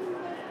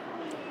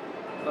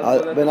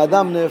 הבן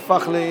אדם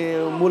נהפך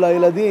מול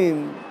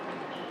הילדים,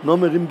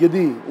 נומר עם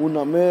גדי. הוא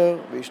נמר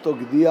ואשתו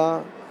גדיה.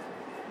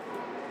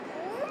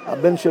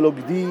 הבן שלו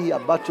גדי,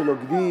 הבת שלו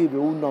גדי,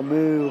 והוא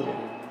נמר,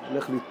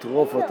 הולך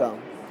לטרוף אותם.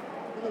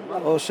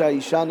 או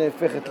שהאישה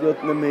נהפכת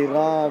להיות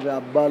נמירה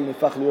והבעל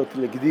נהפך להיות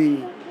לגדי,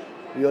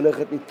 והיא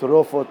הולכת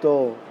לטרוף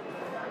אותו.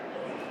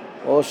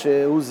 או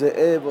שהוא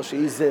זאב, או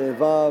שהיא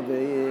זאבה,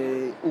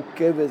 והוא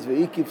כבש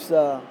והיא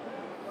כבשה.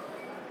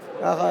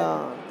 ככה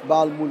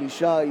בעל מול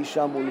אישה,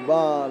 אישה מול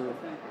בעל,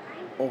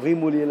 הורים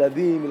מול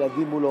ילדים,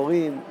 ילדים מול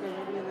הורים.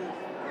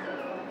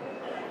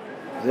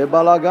 זה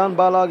בלגן,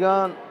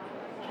 בלגן.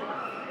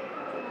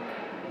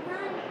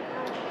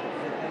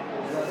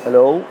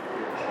 הלו?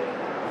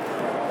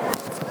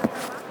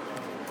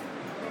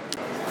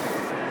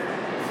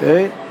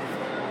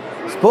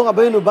 אז פה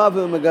רבינו בא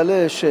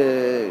ומגלה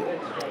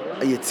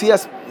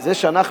שהיציאס, זה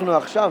שאנחנו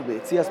עכשיו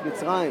ביציאס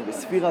מצרים,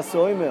 בספיר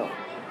סוימר,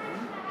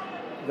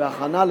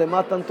 והכנה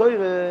למתן תורה,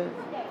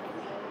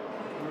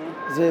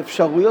 זה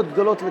אפשרויות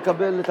גדולות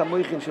לקבל את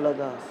המויכין של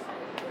הדס.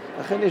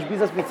 לכן יש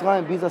ביזס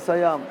מצרים, ביזס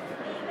הים.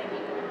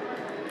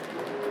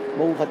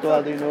 ברוך אתה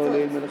אדינו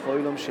אלוהים מלך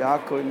העולם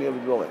שהכל נהיה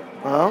בדברו.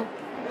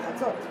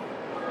 חצות.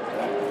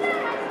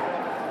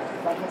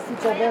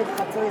 בכנסית שעוברת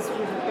חצות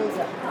ספיר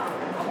בפסח.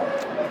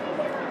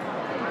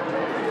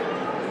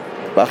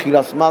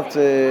 באכילת מצה,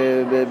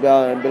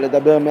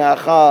 בלדבר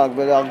מהחג,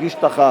 ולהרגיש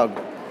את החג,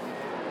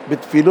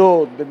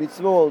 בתפילות,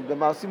 במצוות,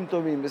 במעשים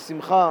טובים,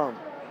 בשמחה.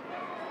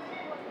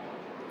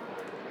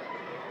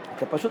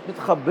 אתה פשוט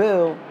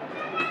מתחבר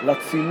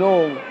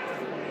לצינור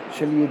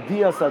של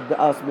ידיעס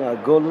הדאס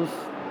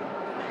מהגולוס,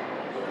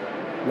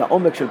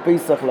 לעומק של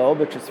פסח,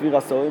 לעומק של ספיר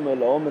הסוימר,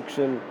 לעומק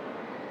של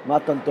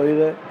מתן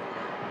תורה.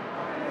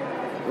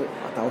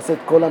 אתה עושה את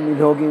כל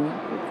המנהוגים,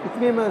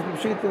 פתמימס,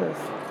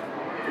 בפשיטס.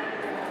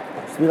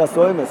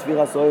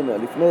 ספיר הסוימר,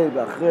 לפני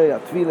ואחרי,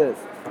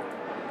 התפילס,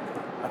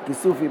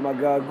 הכיסופים,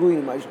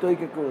 הגעגועים,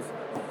 האשטויקקוס,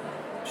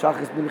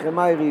 שחס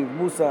בנחמיירי,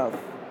 מוסף,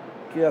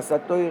 קריאס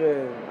התורה,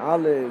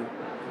 הלל,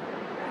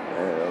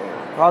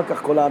 אחר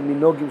כך כל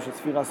המנהוגים של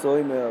ספיר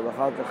הסוימר,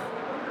 ואחר כך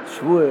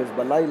שבועס,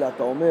 בלילה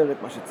אתה אומר את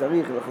מה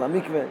שצריך, הולך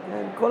למקווה,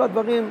 כל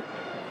הדברים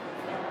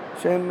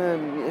שהם,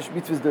 יש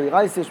מצווה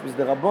דאורייתא, יש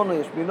מצווה דרבנן,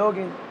 יש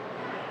מנהוגים,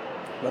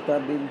 ואתה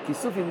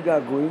בכיסופים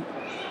געגועים,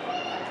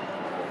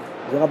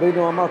 זה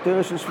רבינו אמר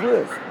תורה של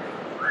שבועס,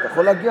 אתה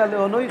יכול להגיע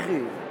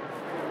לאונויכי,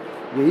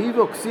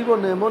 ואיבו כסיבו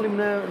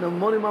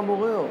נאמונים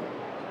אמוראו,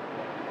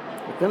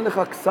 נותן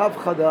לך כסף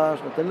חדש,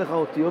 נותן לך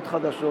אותיות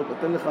חדשות,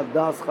 נותן לך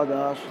דס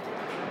חדש,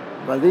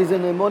 ועל די זה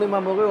נאמונים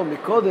אמוראו.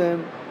 מקודם,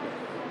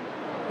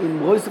 עם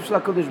רויסף של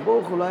הקדוש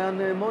ברוך הוא לא היה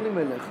נאמונים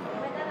אליך.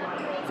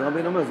 זה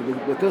רבינו אומר, זה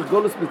בתוך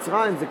גולוס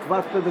מצרים זה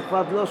כבד פה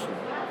וכבד לושן.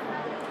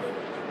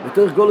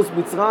 בתוך גולוס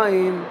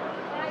מצרים,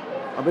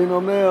 רבינו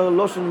אומר,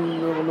 לושן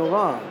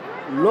נורא,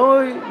 לא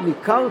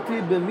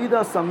ניכרתי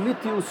במידס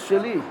אמיתיוס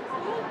שלי.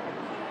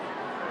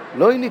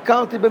 לא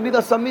ניכרתי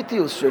במידס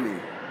אמיתיוס שלי.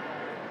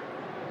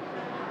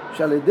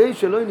 שעל ידי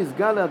שלא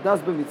נסגל להדס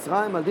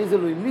במצרים, על ידי זה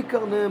לא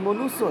ניכר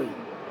נאמונוסוי.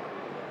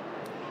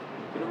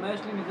 כאילו, מה יש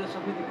לי מזה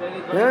שפיתי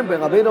כן, כאלה?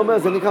 ברבינו אומר,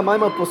 זה נקרא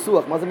מים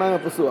הפוסוח. מה זה מים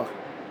הפוסוח?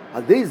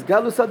 על ידי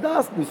סגלוס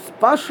הדס,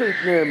 נספשת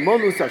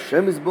נאמונוס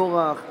השם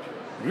יסבורך,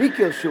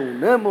 ניכר שהוא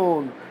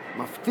נאמון,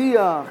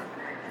 מבטיח,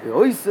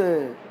 ואויסה.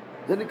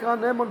 זה נקרא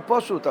נאמון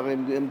פשוט, הרי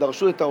הם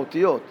דרשו את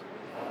האותיות.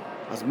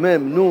 אז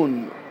מם,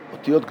 נון,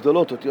 אותיות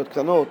גדולות, אותיות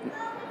קטנות.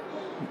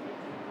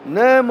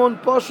 נאמון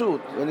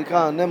פשוט, זה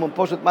נקרא נאמון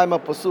פשוט, מים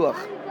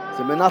הפוסוח.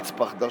 זה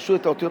מנצפח, דרשו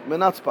את האותיות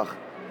מנצפח.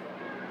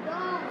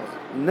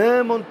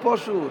 נאמון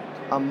פשוט,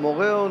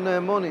 המורהו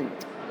נאמונים.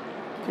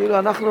 כאילו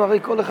אנחנו הרי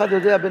כל אחד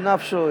יודע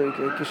בנפשו,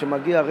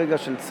 כשמגיע הרגע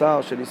של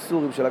צער, של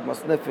איסורים, של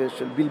הגמס נפש,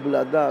 של בלבל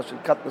הדעת, של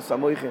קטנוס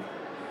המויכן.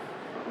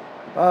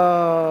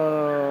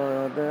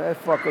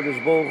 איפה הקדוש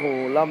ברוך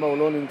הוא? למה הוא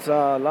לא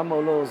נמצא? למה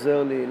הוא לא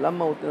עוזר לי?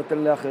 למה הוא נותן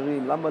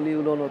לאחרים? למה לי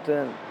הוא לא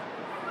נותן?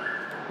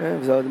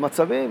 זה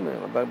מצבים.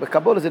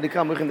 בקבולה זה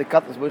נקרא מויכן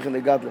דקטנס, מויכן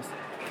דגדלס.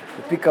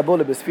 בפי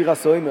קבולה, בספיר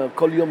הסוימר,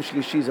 כל יום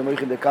שלישי זה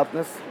מויכן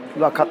דקטנס,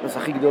 לא הקטנס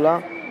הכי גדולה,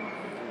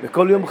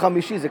 וכל יום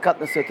חמישי זה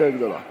קטנס יותר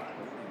גדולה.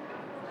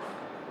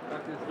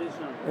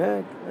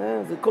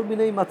 זה כל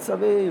מיני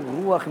מצבי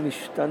רוח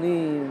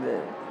משתנים,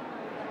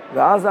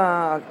 ואז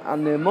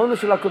הנאמון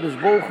של הקדוש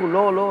ברוך הוא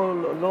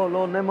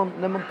לא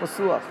נאמון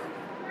פסוח.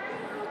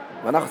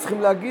 ואנחנו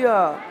צריכים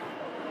להגיע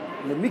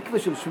למקווה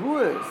של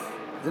שבועס.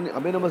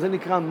 רבינו אומר, זה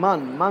נקרא מן.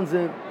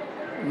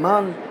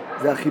 מן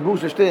זה החיבור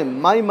של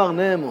שתיהם. מיימר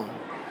נאמון.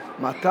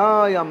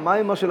 מתי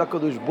המיימר של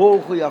הקדוש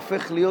ברוך הוא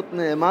יהפך להיות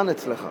נאמן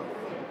אצלך?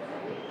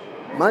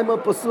 מיימר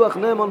פסוח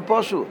נאמון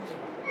פשוט.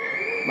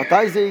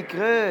 מתי זה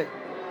יקרה?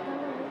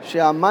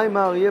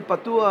 שהמיימר יהיה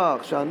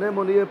פתוח,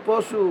 שהנאמון יהיה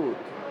פשוט.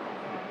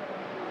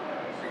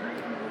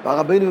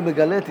 והרבינו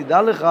מגלה,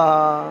 תדע לך,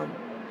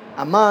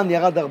 המן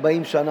ירד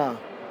 40 שנה,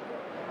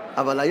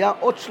 אבל היה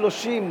עוד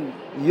 30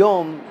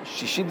 יום,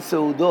 60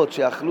 סעודות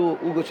שאכלו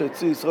עוגות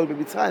שיצאו ישראל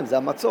במצרים, זה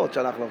המצות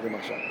שאנחנו אוכלים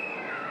עכשיו.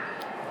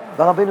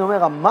 והרבינו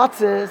אומר,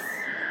 המצס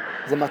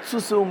זה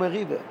מצוסו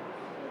ומריבה.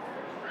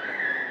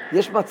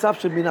 יש מצב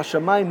של מן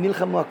השמיים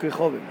נלחמו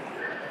הכרחובים.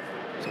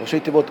 זה ראשי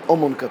תיבות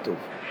אומון כתוב.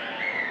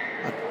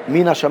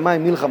 מן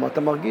השמיים נלחמו,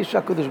 אתה מרגיש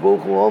שהקדוש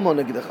ברוך הוא אומון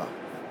נגדך.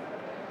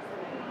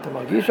 אתה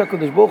מרגיש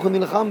שהקדוש ברוך הוא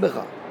נלחם בך.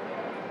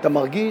 אתה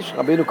מרגיש,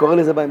 רבינו קורא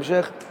לזה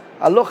בהמשך,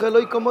 הלוך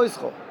אלוהי כמו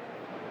ישחו.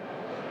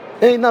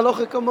 אין הלוך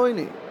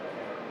כמוני.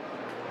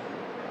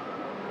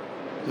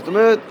 זאת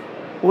אומרת,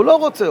 הוא לא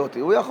רוצה אותי,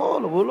 הוא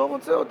יכול, אבל הוא לא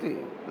רוצה אותי.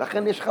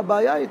 לכן יש לך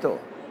בעיה איתו.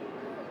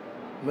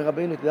 אומר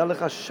רבינו, תדע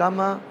לך,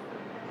 שמה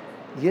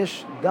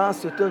יש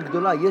דעס יותר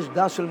גדולה, יש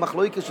דעס של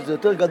מחלוקת שזה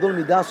יותר גדול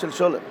מדעס של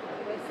שולם.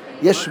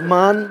 יש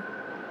מן,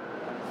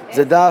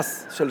 זה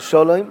דעס של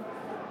שולם,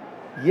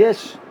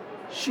 יש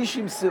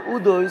 60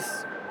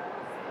 סעודויס,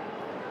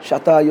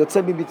 שאתה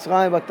יוצא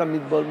ממצרים ואתה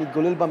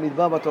מתגולל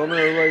במדבר ואתה אומר,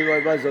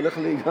 וואי וואי, זה הולך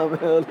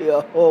להיגמר לי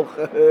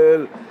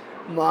האוכל,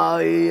 מה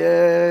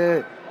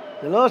יהיה?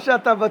 זה לא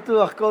שאתה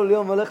בטוח כל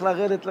יום הולך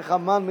לרדת לך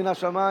מן מן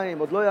השמיים,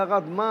 עוד לא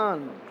ירד מן,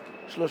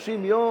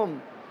 30 יום,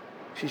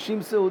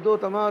 60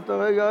 סעודות, אמרת,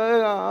 רגע,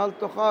 אל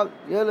תאכל,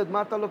 ילד,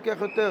 מה אתה לוקח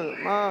יותר?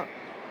 מה?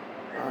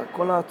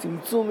 כל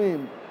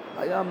הצמצומים,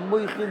 היה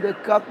מויכין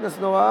דקטנס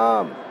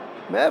נורא,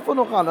 מאיפה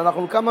נאכל?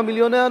 אנחנו כמה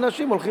מיליוני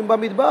אנשים הולכים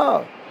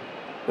במדבר,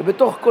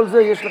 ובתוך כל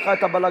זה יש לך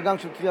את הבלגן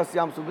של קריאס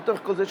ים סוף, בתוך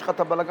כל זה יש לך את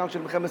הבלגן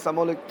של מלחמת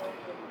עמלק,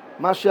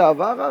 מה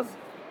שעבר אז,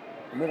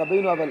 אומר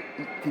רבינו, אבל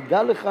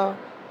תדע לך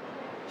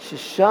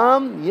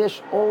ששם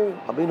יש אור,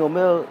 רבינו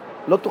אומר,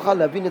 לא תוכל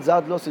להבין את זה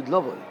עד לא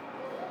סדלובוי.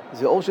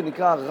 זה אור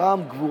שנקרא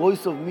רם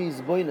גבורויסוב מי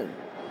יזבוינן.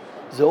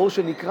 זה אור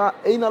שנקרא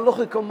אין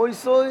הלוכה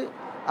כמויסוי,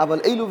 אבל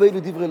אילו ואילו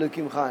דברי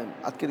אלוקים חיים.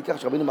 עד כדי כך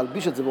שרבינו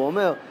מלביש את זה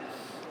ואומר,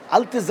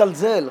 אל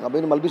תזלזל,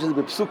 רבינו מלביש את זה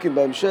בפסוקים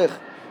בהמשך,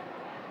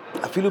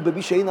 אפילו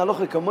במי שאין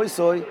הלוכה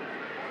כמויסוי,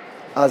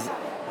 אז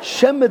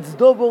שמץ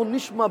דובור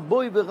נשמע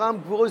בוי ורם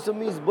גבורויסוב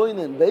מי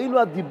יזבוינן. ואילו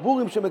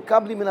הדיבורים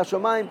שמקבלים מן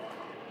השמיים,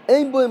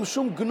 אין בהם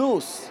שום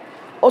גנוס.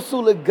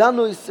 אסור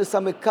לגנויס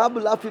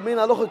סמקבל אף ימין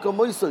הלוכה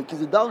כמויסוי, כי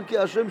זה דרכי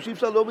השם שאי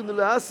אפשר להובין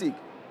ולהשיג.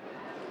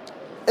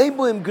 אין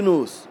בו הם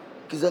גנוס,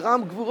 כי זה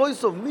רם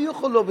גבורויסוב. מי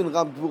יכול להובין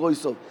רם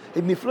גבורויסוב?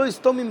 הם נפלו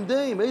סתומים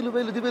דיים, אילו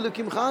ואילו דברי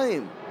אלוקים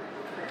חיים.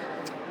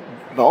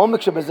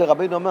 בעומק שבזה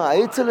רבינו אומר,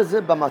 העצל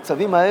הזה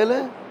במצבים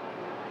האלה,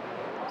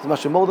 זה מה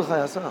שמרדכי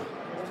עשה.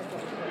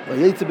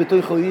 ויצא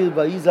בתוך העיר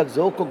ויזעק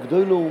זעקו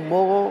גדולו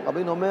ומורו,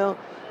 רבינו אומר,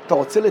 אתה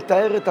רוצה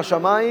לתאר את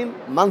השמיים,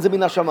 מן זה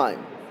מן השמיים.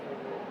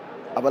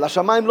 אבל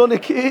השמיים לא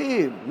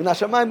נקיים, מן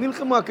השמיים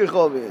נלחמו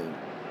הכרחובים.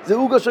 זה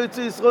עוגה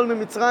שיצאו ישראל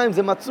ממצרים,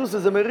 זה מצוס,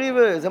 זה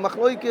מריבה, זה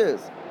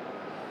מחלוקס.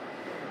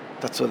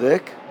 אתה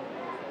צודק,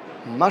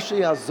 מה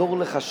שיעזור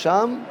לך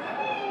שם,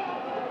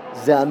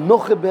 זה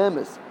הנוחה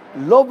באמס.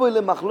 לא בואי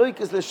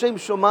למחלוקס לשם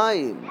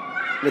שמיים,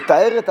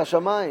 לתאר את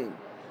השמיים.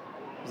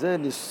 זה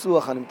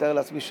ניסוח, אני מתאר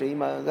לעצמי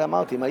שאם, זה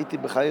אמרתי, אם הייתי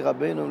בחיי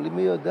רבינו,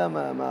 מי יודע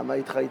מה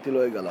איתך הייתי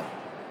לא אגלה.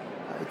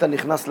 היית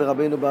נכנס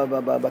לרבינו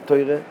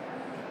בתוירה,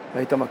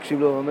 והיית מקשיב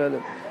לו ואומר לו,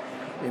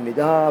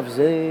 במידב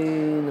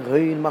זין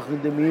ריין מחן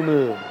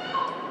דמימר,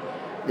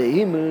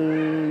 דהימר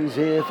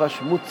זה איפה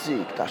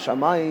שמוציק, את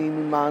השמיים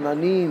עם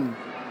העננים,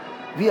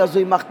 וי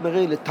הזוי מחת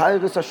מרי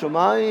לתארס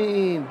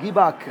השמיים,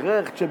 גיבה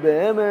הקרחת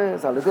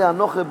שבאמס, על ידי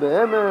הנוחה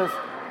באמס,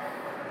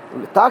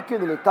 ולתקן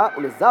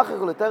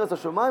ולזכר ולתארס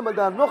השמיים, על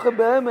ידי הנוחה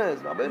באמס,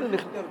 והרבינו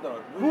נכנס,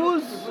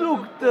 ווס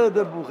זוגתר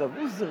דבוכה,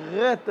 ווס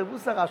רטה,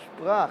 ווס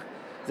הרשפרח,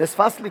 זה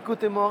שפס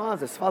ליקוטי מורה,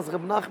 זה שפס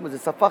רב נחמן, זה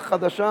שפה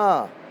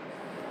חדשה.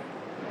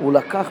 הוא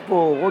לקח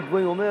פה, רות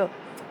בוי אומר,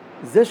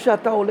 זה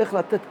שאתה הולך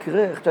לתת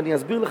קרחת, שאני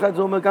אסביר לך את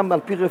זה, אומר גם על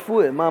פי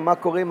רפואה, מה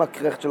קורה עם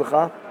הקרחת שלך?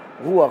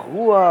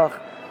 רוח,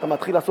 אתה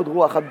מתחיל לעשות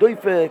רוח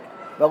הדויפק,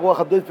 והרוח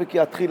הדויפק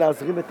יתחיל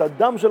להזרים את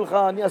הדם שלך,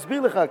 אני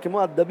אסביר לך,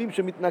 כמו הדבים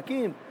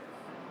שמתנקים,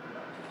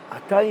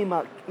 אתה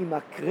עם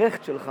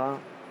הקרחת שלך,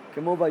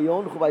 כמו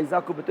ויונחו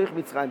ויזעקו בתוך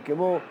מצרים,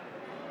 כמו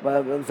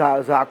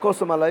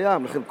זעקוסם על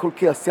הים, לכן כל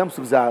כעס ים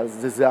סוף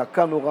זה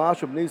זעקה נוראה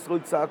שבני ישראל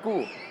צעקו.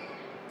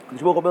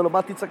 נשבור אומר לו,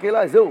 מה תצעק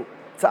אליי? זהו,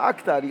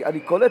 צעקת, אני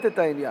קולט את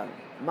העניין.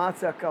 מה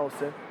הצעקה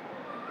עושה?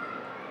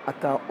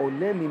 אתה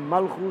עולה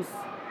ממלכוס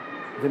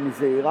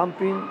ומזעיר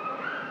אנפין,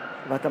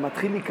 ואתה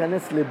מתחיל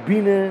להיכנס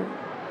לבינה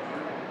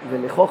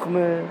ולחוכמה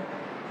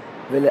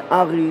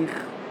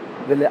ולאריך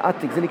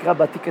ולעתיק, זה נקרא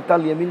בעתיק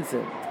קטל ימילסה.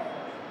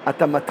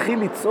 אתה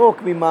מתחיל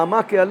לצעוק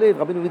ממעמק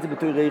הלב, רבינו הביא את זה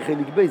בתור ריחי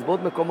לגבייס,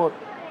 בעוד מקומות.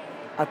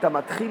 אתה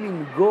מתחיל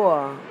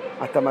לנגוע,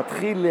 אתה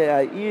מתחיל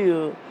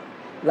להעיר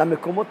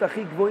למקומות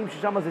הכי גבוהים,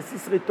 ששם זה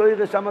סיסרי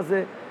תוירה, שם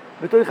זה,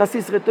 בתוך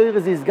הסיסרי תוירה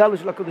זה הסגלו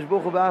של הקדוש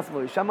ברוך הוא בעצמו,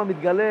 שם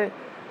מתגלה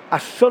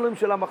השולם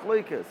של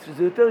המחלוקס,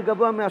 שזה יותר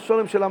גבוה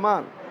מהשולם של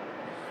המן.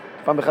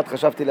 פעם אחת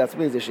חשבתי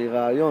לעצמי, זה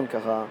רעיון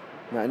ככה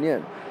מעניין.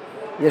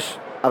 יש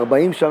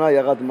 40 שנה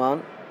ירד מן,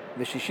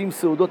 ו60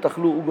 סעודות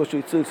אכלו עוגו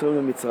שיצאו ישראל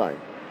ממצרים.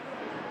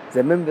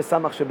 זה מם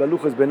וסמך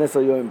שבלוחס בין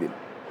 10 יום בין.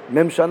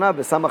 מם שנה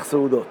וסמך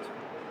סעודות.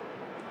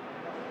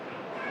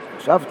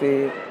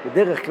 חשבתי,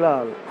 בדרך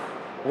כלל,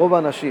 רוב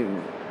האנשים,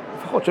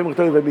 לפחות שהם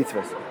כתובים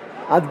במצווה,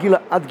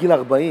 עד גיל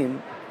 40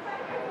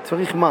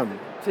 צריך מן,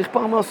 צריך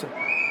פרנסה.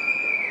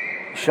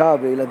 אישה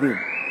וילדים.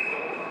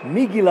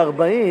 מגיל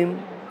 40,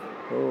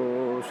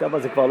 שמה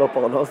זה כבר לא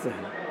פרנסה.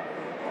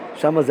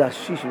 שמה זה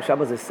ה-60,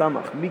 שמה זה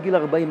סמך. מגיל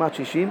 40 עד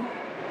 60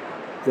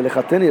 זה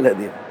לחתן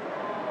ילדים.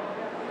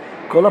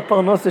 כל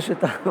הפרנסה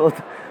שאתה עוד...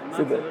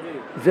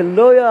 זה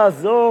לא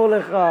יעזור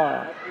לך.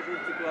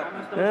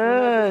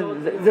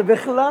 זה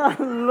בכלל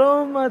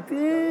לא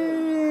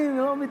מתאים,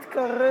 לא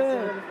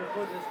מתקרב.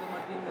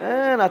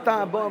 אין,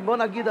 בוא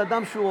נגיד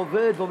אדם שהוא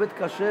עובד ועובד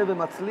קשה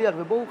ומצליח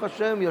וברוך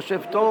השם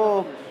יושב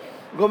טוב,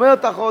 גומר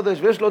את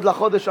החודש ויש לו עוד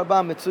לחודש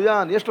הבא,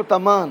 מצוין, יש לו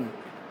תמן.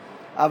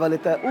 אבל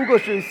את האוגו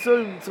של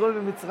ישראל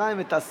במצרים,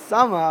 את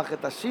הסמך,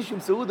 את השישים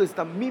סעודו, את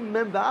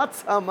המימם ועד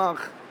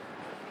סמך,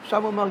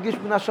 שם הוא מרגיש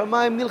מן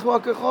השמיים נלכו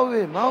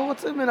הכחובים. מה הוא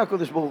רוצה ממנה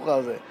הקודש ברוך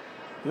הזה?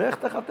 לך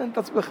תחתן את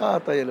עצמך,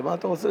 אתה ילד, מה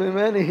אתה רוצה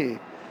ממני?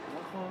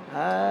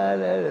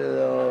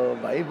 לא,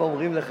 באים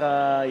ואומרים לך,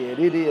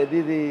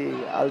 ידידי,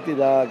 אל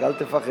תדאג, אל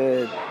תפחד.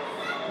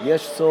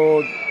 יש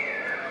סוד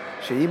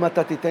שאם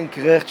אתה תיתן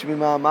קרחץ'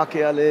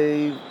 ממעמקי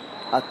הלב,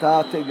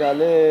 אתה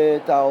תגלה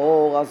את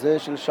האור הזה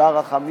של שער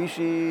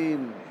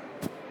החמישים.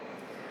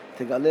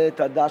 תגלה את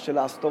הדע של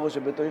האסטוריה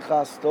שבתוך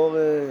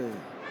האסטוריה.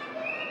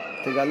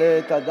 תגלה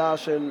את הדע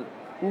של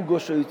אוגו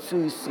שיצאו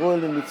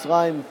ישראל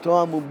ממצרים,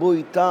 תואם ובו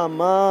איתה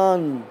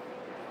אמן.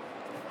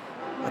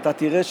 אתה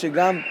תראה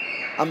שגם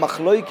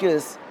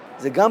המחלויקס,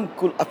 זה גם,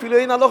 אפילו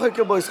אין הלוכה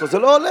כמו ישראל, זה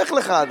לא הולך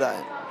לך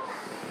עדיין.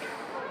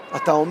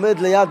 אתה עומד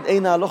ליד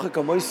אין הלוכה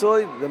כמו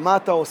ישראל, ומה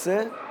אתה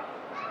עושה?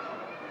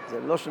 זה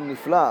לא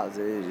נפלא,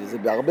 זה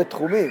בהרבה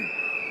תחומים.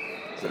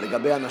 זה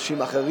לגבי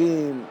אנשים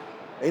אחרים,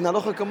 אין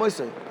הלוכה כמו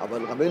ישראל.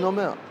 אבל רבינו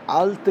אומר,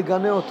 אל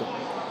תגנה אותו,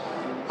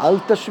 אל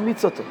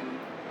תשמיץ אותו.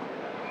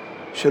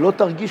 שלא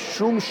תרגיש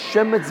שום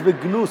שמץ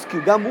וגנוס, כי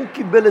גם הוא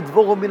קיבל את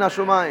דבורו מן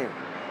השמיים.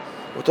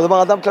 אותו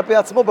דבר אדם כלפי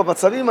עצמו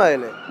במצבים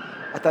האלה.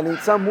 אתה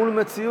נמצא מול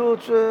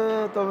מציאות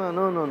שאתה אומר,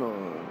 נו,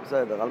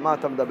 בסדר, על מה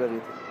אתה מדבר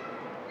איתי?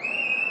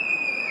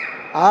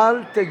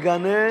 אל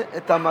תגנה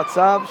את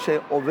המצב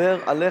שעובר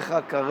עליך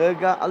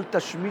כרגע, אל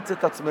תשמיץ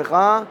את עצמך,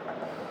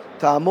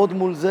 תעמוד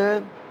מול זה,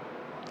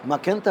 מה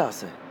כן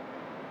תעשה?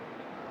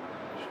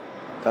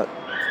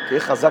 תהיה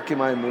חזק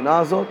עם האמונה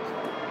הזאת,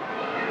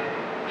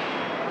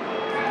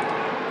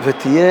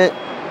 ותהיה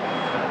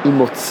עם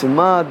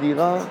עוצמה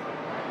אדירה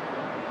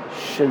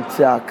של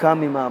צעקה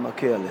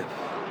ממעמקי הלב.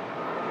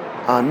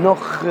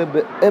 אנוך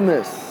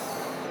באמס,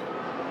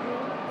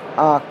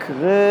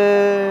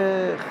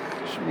 אקרח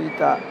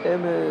שמית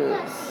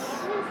האמס.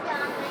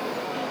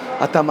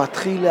 אתה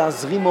מתחיל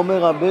להזרים, אומר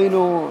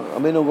רבינו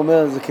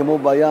אומר, זה כמו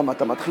בים,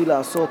 אתה מתחיל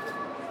לעשות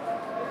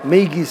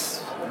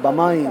מייגיס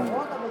במים.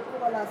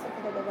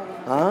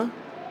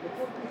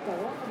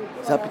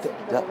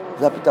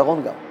 זה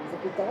הפתרון גם.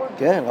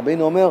 כן,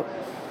 רבינו אומר,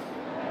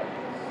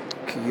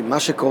 כי מה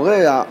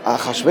שקורה,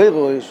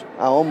 אחשוורוש,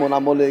 ההומון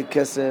המולה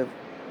כסף,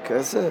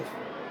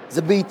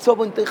 זה בעיצו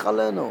בנתך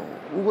עלינו.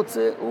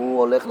 הוא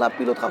הולך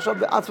להפיל אותך עכשיו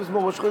בעצמס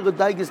מורש חירת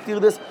דייגס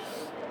טירדס,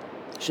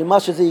 שמה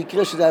שזה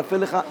יקרה, שזה יפה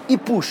לך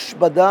איפוש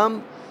בדם,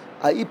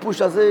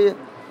 האיפוש הזה,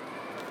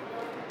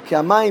 כי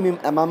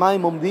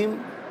המים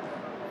עומדים,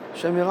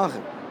 שם ירחם.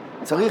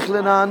 צריך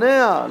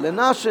לנענע,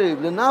 לנשב,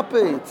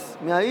 לנפץ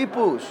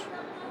מהאיפוש,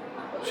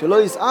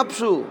 שלא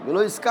יסעפשו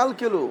ולא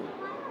יסקלקלו.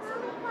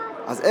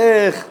 אז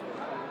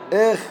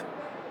איך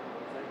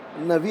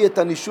נביא את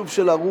הנישוב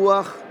של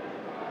הרוח,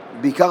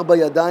 בעיקר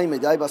בידיים,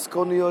 ידי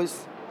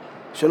בסקוניוס,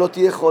 שלא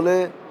תהיה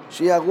חולה,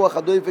 שיהיה הרוח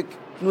הדויפק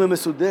תנועה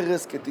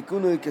מסודרס,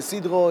 כתיקונוי,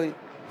 כסדרוי,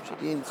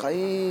 שתהיה עם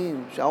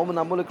חיים, שהאומן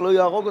המולק לא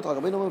יהרוג אותך.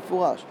 רבינו אומר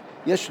מפורש,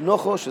 יש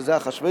נוחוש, שזה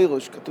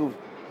אחשוורוש, כתוב,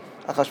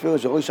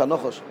 אחשוורוש, ראש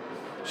הנוחוש,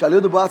 שעל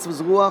ידו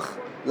בעצמס רוח,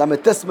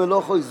 למתס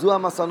מלוכו, זו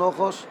המסע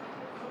נוחוש,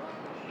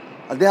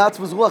 על די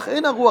עצמס רוח,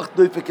 אין הרוח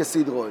דויפק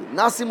כסדרוי,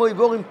 נסימו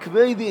איבורים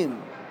כבדים,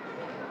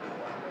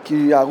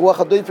 כי הרוח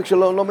הדויפק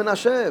שלו לא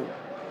מנשב,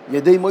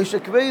 ידי מוישה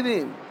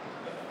כבדים,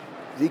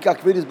 זה יקע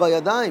כבדיס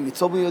בידיים,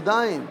 יצור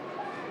בידיים,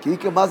 כי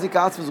יקע מה זה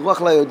יקע עצמס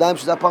רוח לידיים,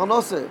 שזה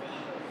הפרנסה,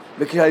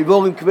 וכי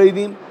האיבורים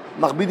כבדים,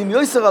 מכבידים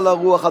יויסר על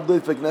הרוח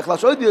הדויפק,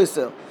 נחלש עוד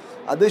יויסר,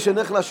 עדי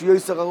שנחלש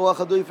יויסר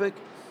הרוח הדויפק,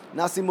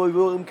 נסימו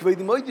איבורים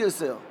כבדים עוד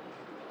יויסר,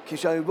 כי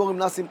שהאיבורים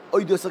נשים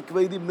עוד יויסר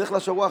כבדים,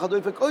 נחלש הרוח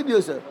הדויפק עוד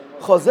יויסר,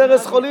 חוזר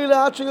אס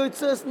חלילה עד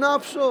שיוצס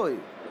נפשוי.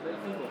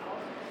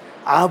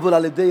 אבל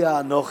על ידי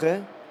האנוכה,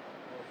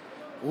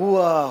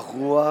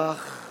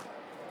 רוח,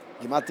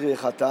 גימטרי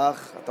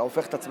חתך, אתה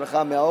הופך את עצמך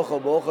מהאוכל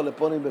באוכל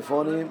לפונים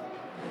בפונים,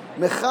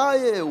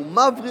 מחיה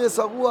ומבריאס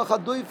הרוח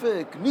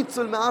הדויפק,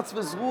 ניצול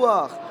מעצמס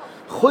רוח,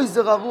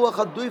 חויזר הרוח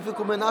הדויפק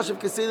ומנשב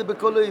כסדר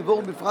בכל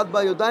העיבור בפרט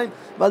בידיים,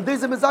 ועל די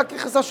זה מזק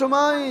יחס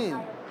השומיים,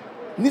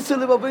 ניצול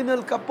לבבין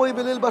אל כפוי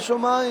בליל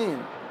בשומיים.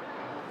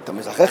 אתה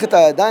מזכח את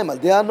הידיים על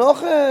די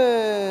הנוחה,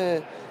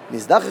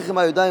 נזדחך עם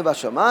הידיים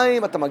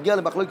והשומיים, אתה מגיע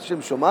למחלוקת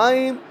של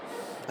שומיים,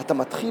 אתה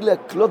מתחיל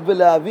לקלוט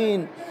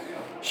ולהבין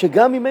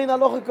שגם אם אין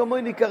הלוכה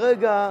כמוני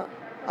כרגע,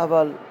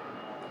 אבל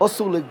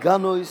אסור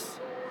לגנויס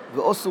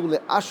ואוסור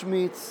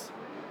להשמיץ,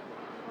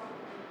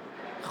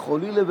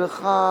 חולילה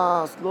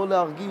וחס, לא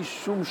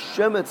להרגיש שום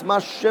שמץ. מה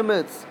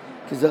שמץ?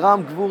 כי זה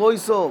רעם גבורוי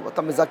סוף.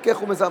 אתה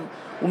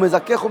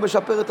מזכך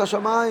ומשפר את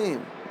השמיים.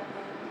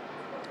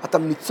 אתה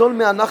ניצול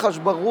מהנחש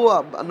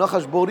ברוח,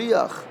 הנחש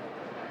בוריח.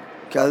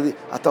 כי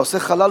אתה עושה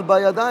חלל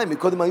בידיים,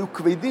 מקודם היו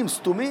כבדים,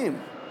 סתומים.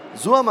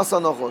 זו המסע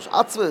נחוש,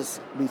 עצבס,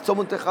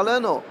 בעיצום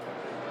תחלנו.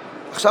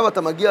 עכשיו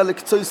אתה מגיע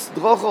לקצוי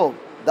סדרוכו,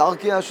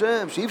 דרכי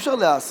השם, שאי אפשר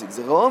להשיג,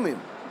 זה רעומים.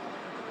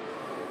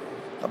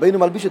 רבינו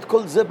מלביש את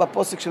כל זה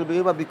בפוסק של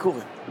ביום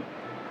הביקורים.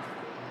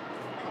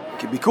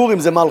 כי ביקורים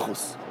זה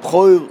מלכוס.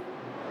 בחויר,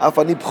 אף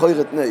אני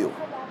בחויר את ניו.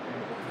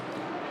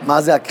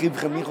 מה זה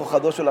הקריבכם מיכו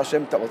חדושו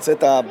להשם? אתה רוצה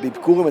את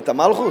הביקורים, את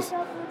המלכוס?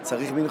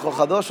 צריך מיכו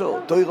חדושו,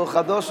 תוירו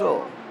חדושו.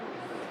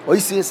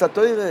 אויסי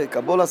הסתוירה,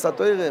 קבול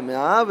הסתוירה,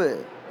 מהאהבה.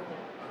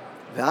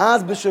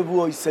 ואז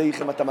בשבוע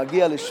אויסייכם, אתה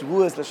מגיע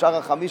לשבועס, לשאר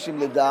החמישים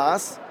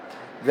לדעס,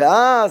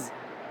 ואז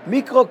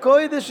מיקרו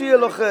קוידש יהיה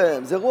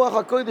לכם. זה רוח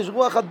הקוידש,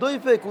 רוח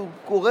הדויפק, הוא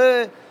קורא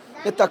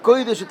את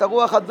הקוידש, את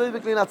הרוח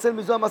הדויפק להינצל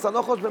מזו המסע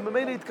נחוש,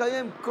 וממילא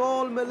יתקיים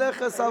כל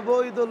מלאכס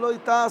אבוידו לא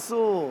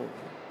יתעשו.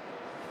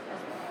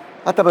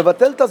 אתה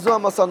מבטל את הזו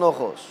המסע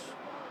נחוש.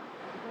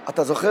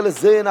 אתה זוכר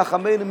לזה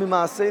נחמנו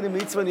ממעשינו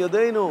מצוון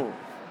ידינו.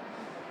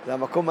 זה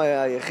המקום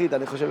היחיד,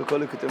 אני חושב, בכל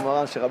לקוטי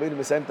מוהר"ן, שרבינו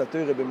מסיים את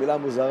התורה במילה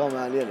מוזרה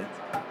מעניינת.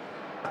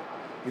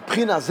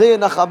 מבחינה זה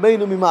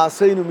נחמנו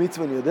ממעשינו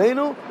מצוון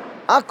ידינו,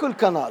 הכל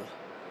כנ"ל.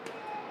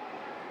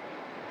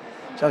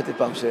 חשבתי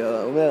פעם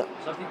שאומר,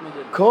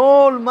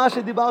 כל מה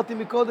שדיברתי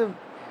מקודם,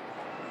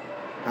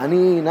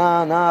 אני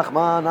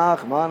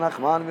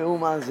נחמן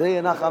מאומן, זה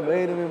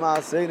נחמנו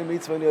ממעשינו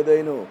מצוון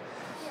ידינו.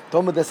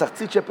 תומד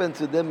דסחצית שפן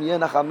צדם יהיה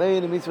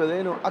נחמנו מצוון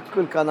ידינו,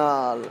 הכל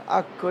כנ"ל,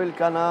 הכל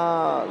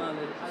כנ"ל.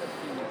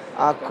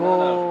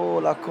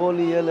 הכל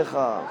יהיה לך.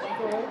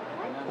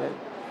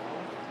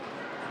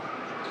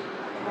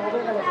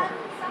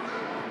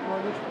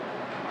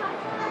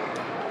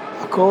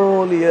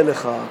 הכל יהיה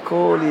לך,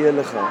 הכל יהיה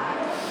לך.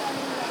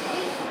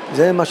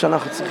 זה מה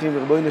שאנחנו צריכים,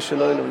 ריבונו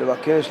של עולם,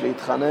 לבקש,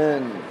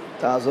 להתחנן,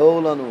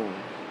 תעזור לנו,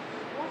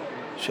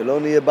 שלא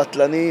נהיה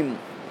בטלנים.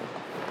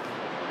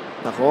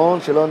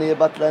 נכון? שלא נהיה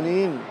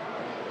בטלנים,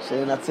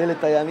 שננצל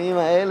את הימים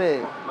האלה.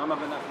 מה מבנה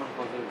אנחנו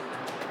חוזרים?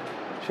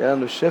 שיהיה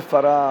לנו שפע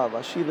רב,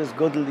 עשיר אס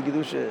גודל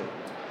דקדושה,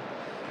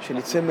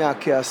 שנצא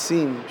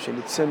מהכעסים,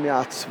 שנצא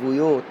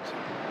מהעצבויות,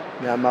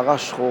 מהמרה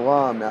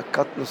שחורה,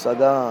 מהקטנוס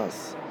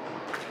הדס,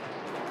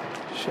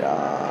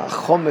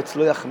 שהחומץ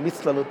לא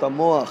יחמיץ לנו את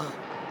המוח,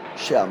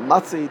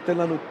 שהמצה ייתן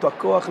לנו את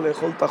הכוח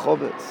לאכול את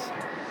החומץ,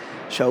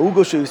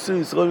 שהאוגו שיסו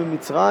ישראל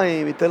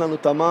ממצרים ייתן לנו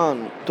את המן,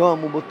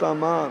 תואם ובותה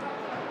מן.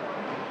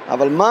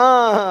 אבל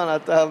מן,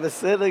 אתה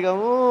בסדר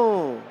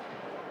גמור.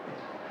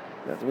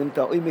 אתה מבין את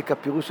העומק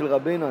הפירוש של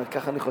רבינו,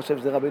 ככה אני חושב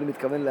שזה רבינו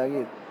מתכוון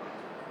להגיד.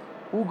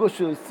 אוגו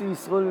שהוציא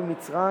ישראל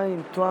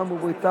ממצרים, תואם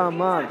ובריתה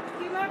מן.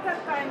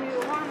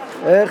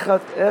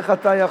 איך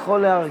אתה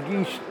יכול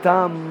להרגיש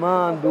טעם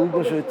מן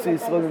באוגו שהוציא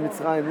ישראל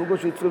ממצרים? אוגו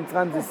שהוציא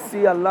ממצרים זה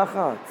שיא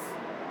הלחץ,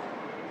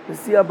 זה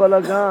שיא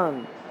הבלגן,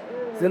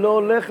 זה לא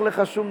הולך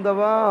לך שום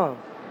דבר.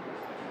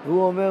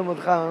 והוא אומר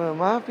מודך,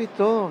 מה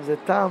פתאום? זה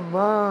טעם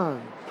מן.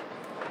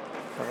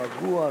 אתה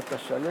רגוע, אתה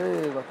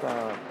שלב, אתה...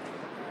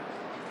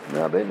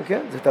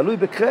 כן, זה תלוי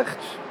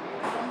בקרחץ'.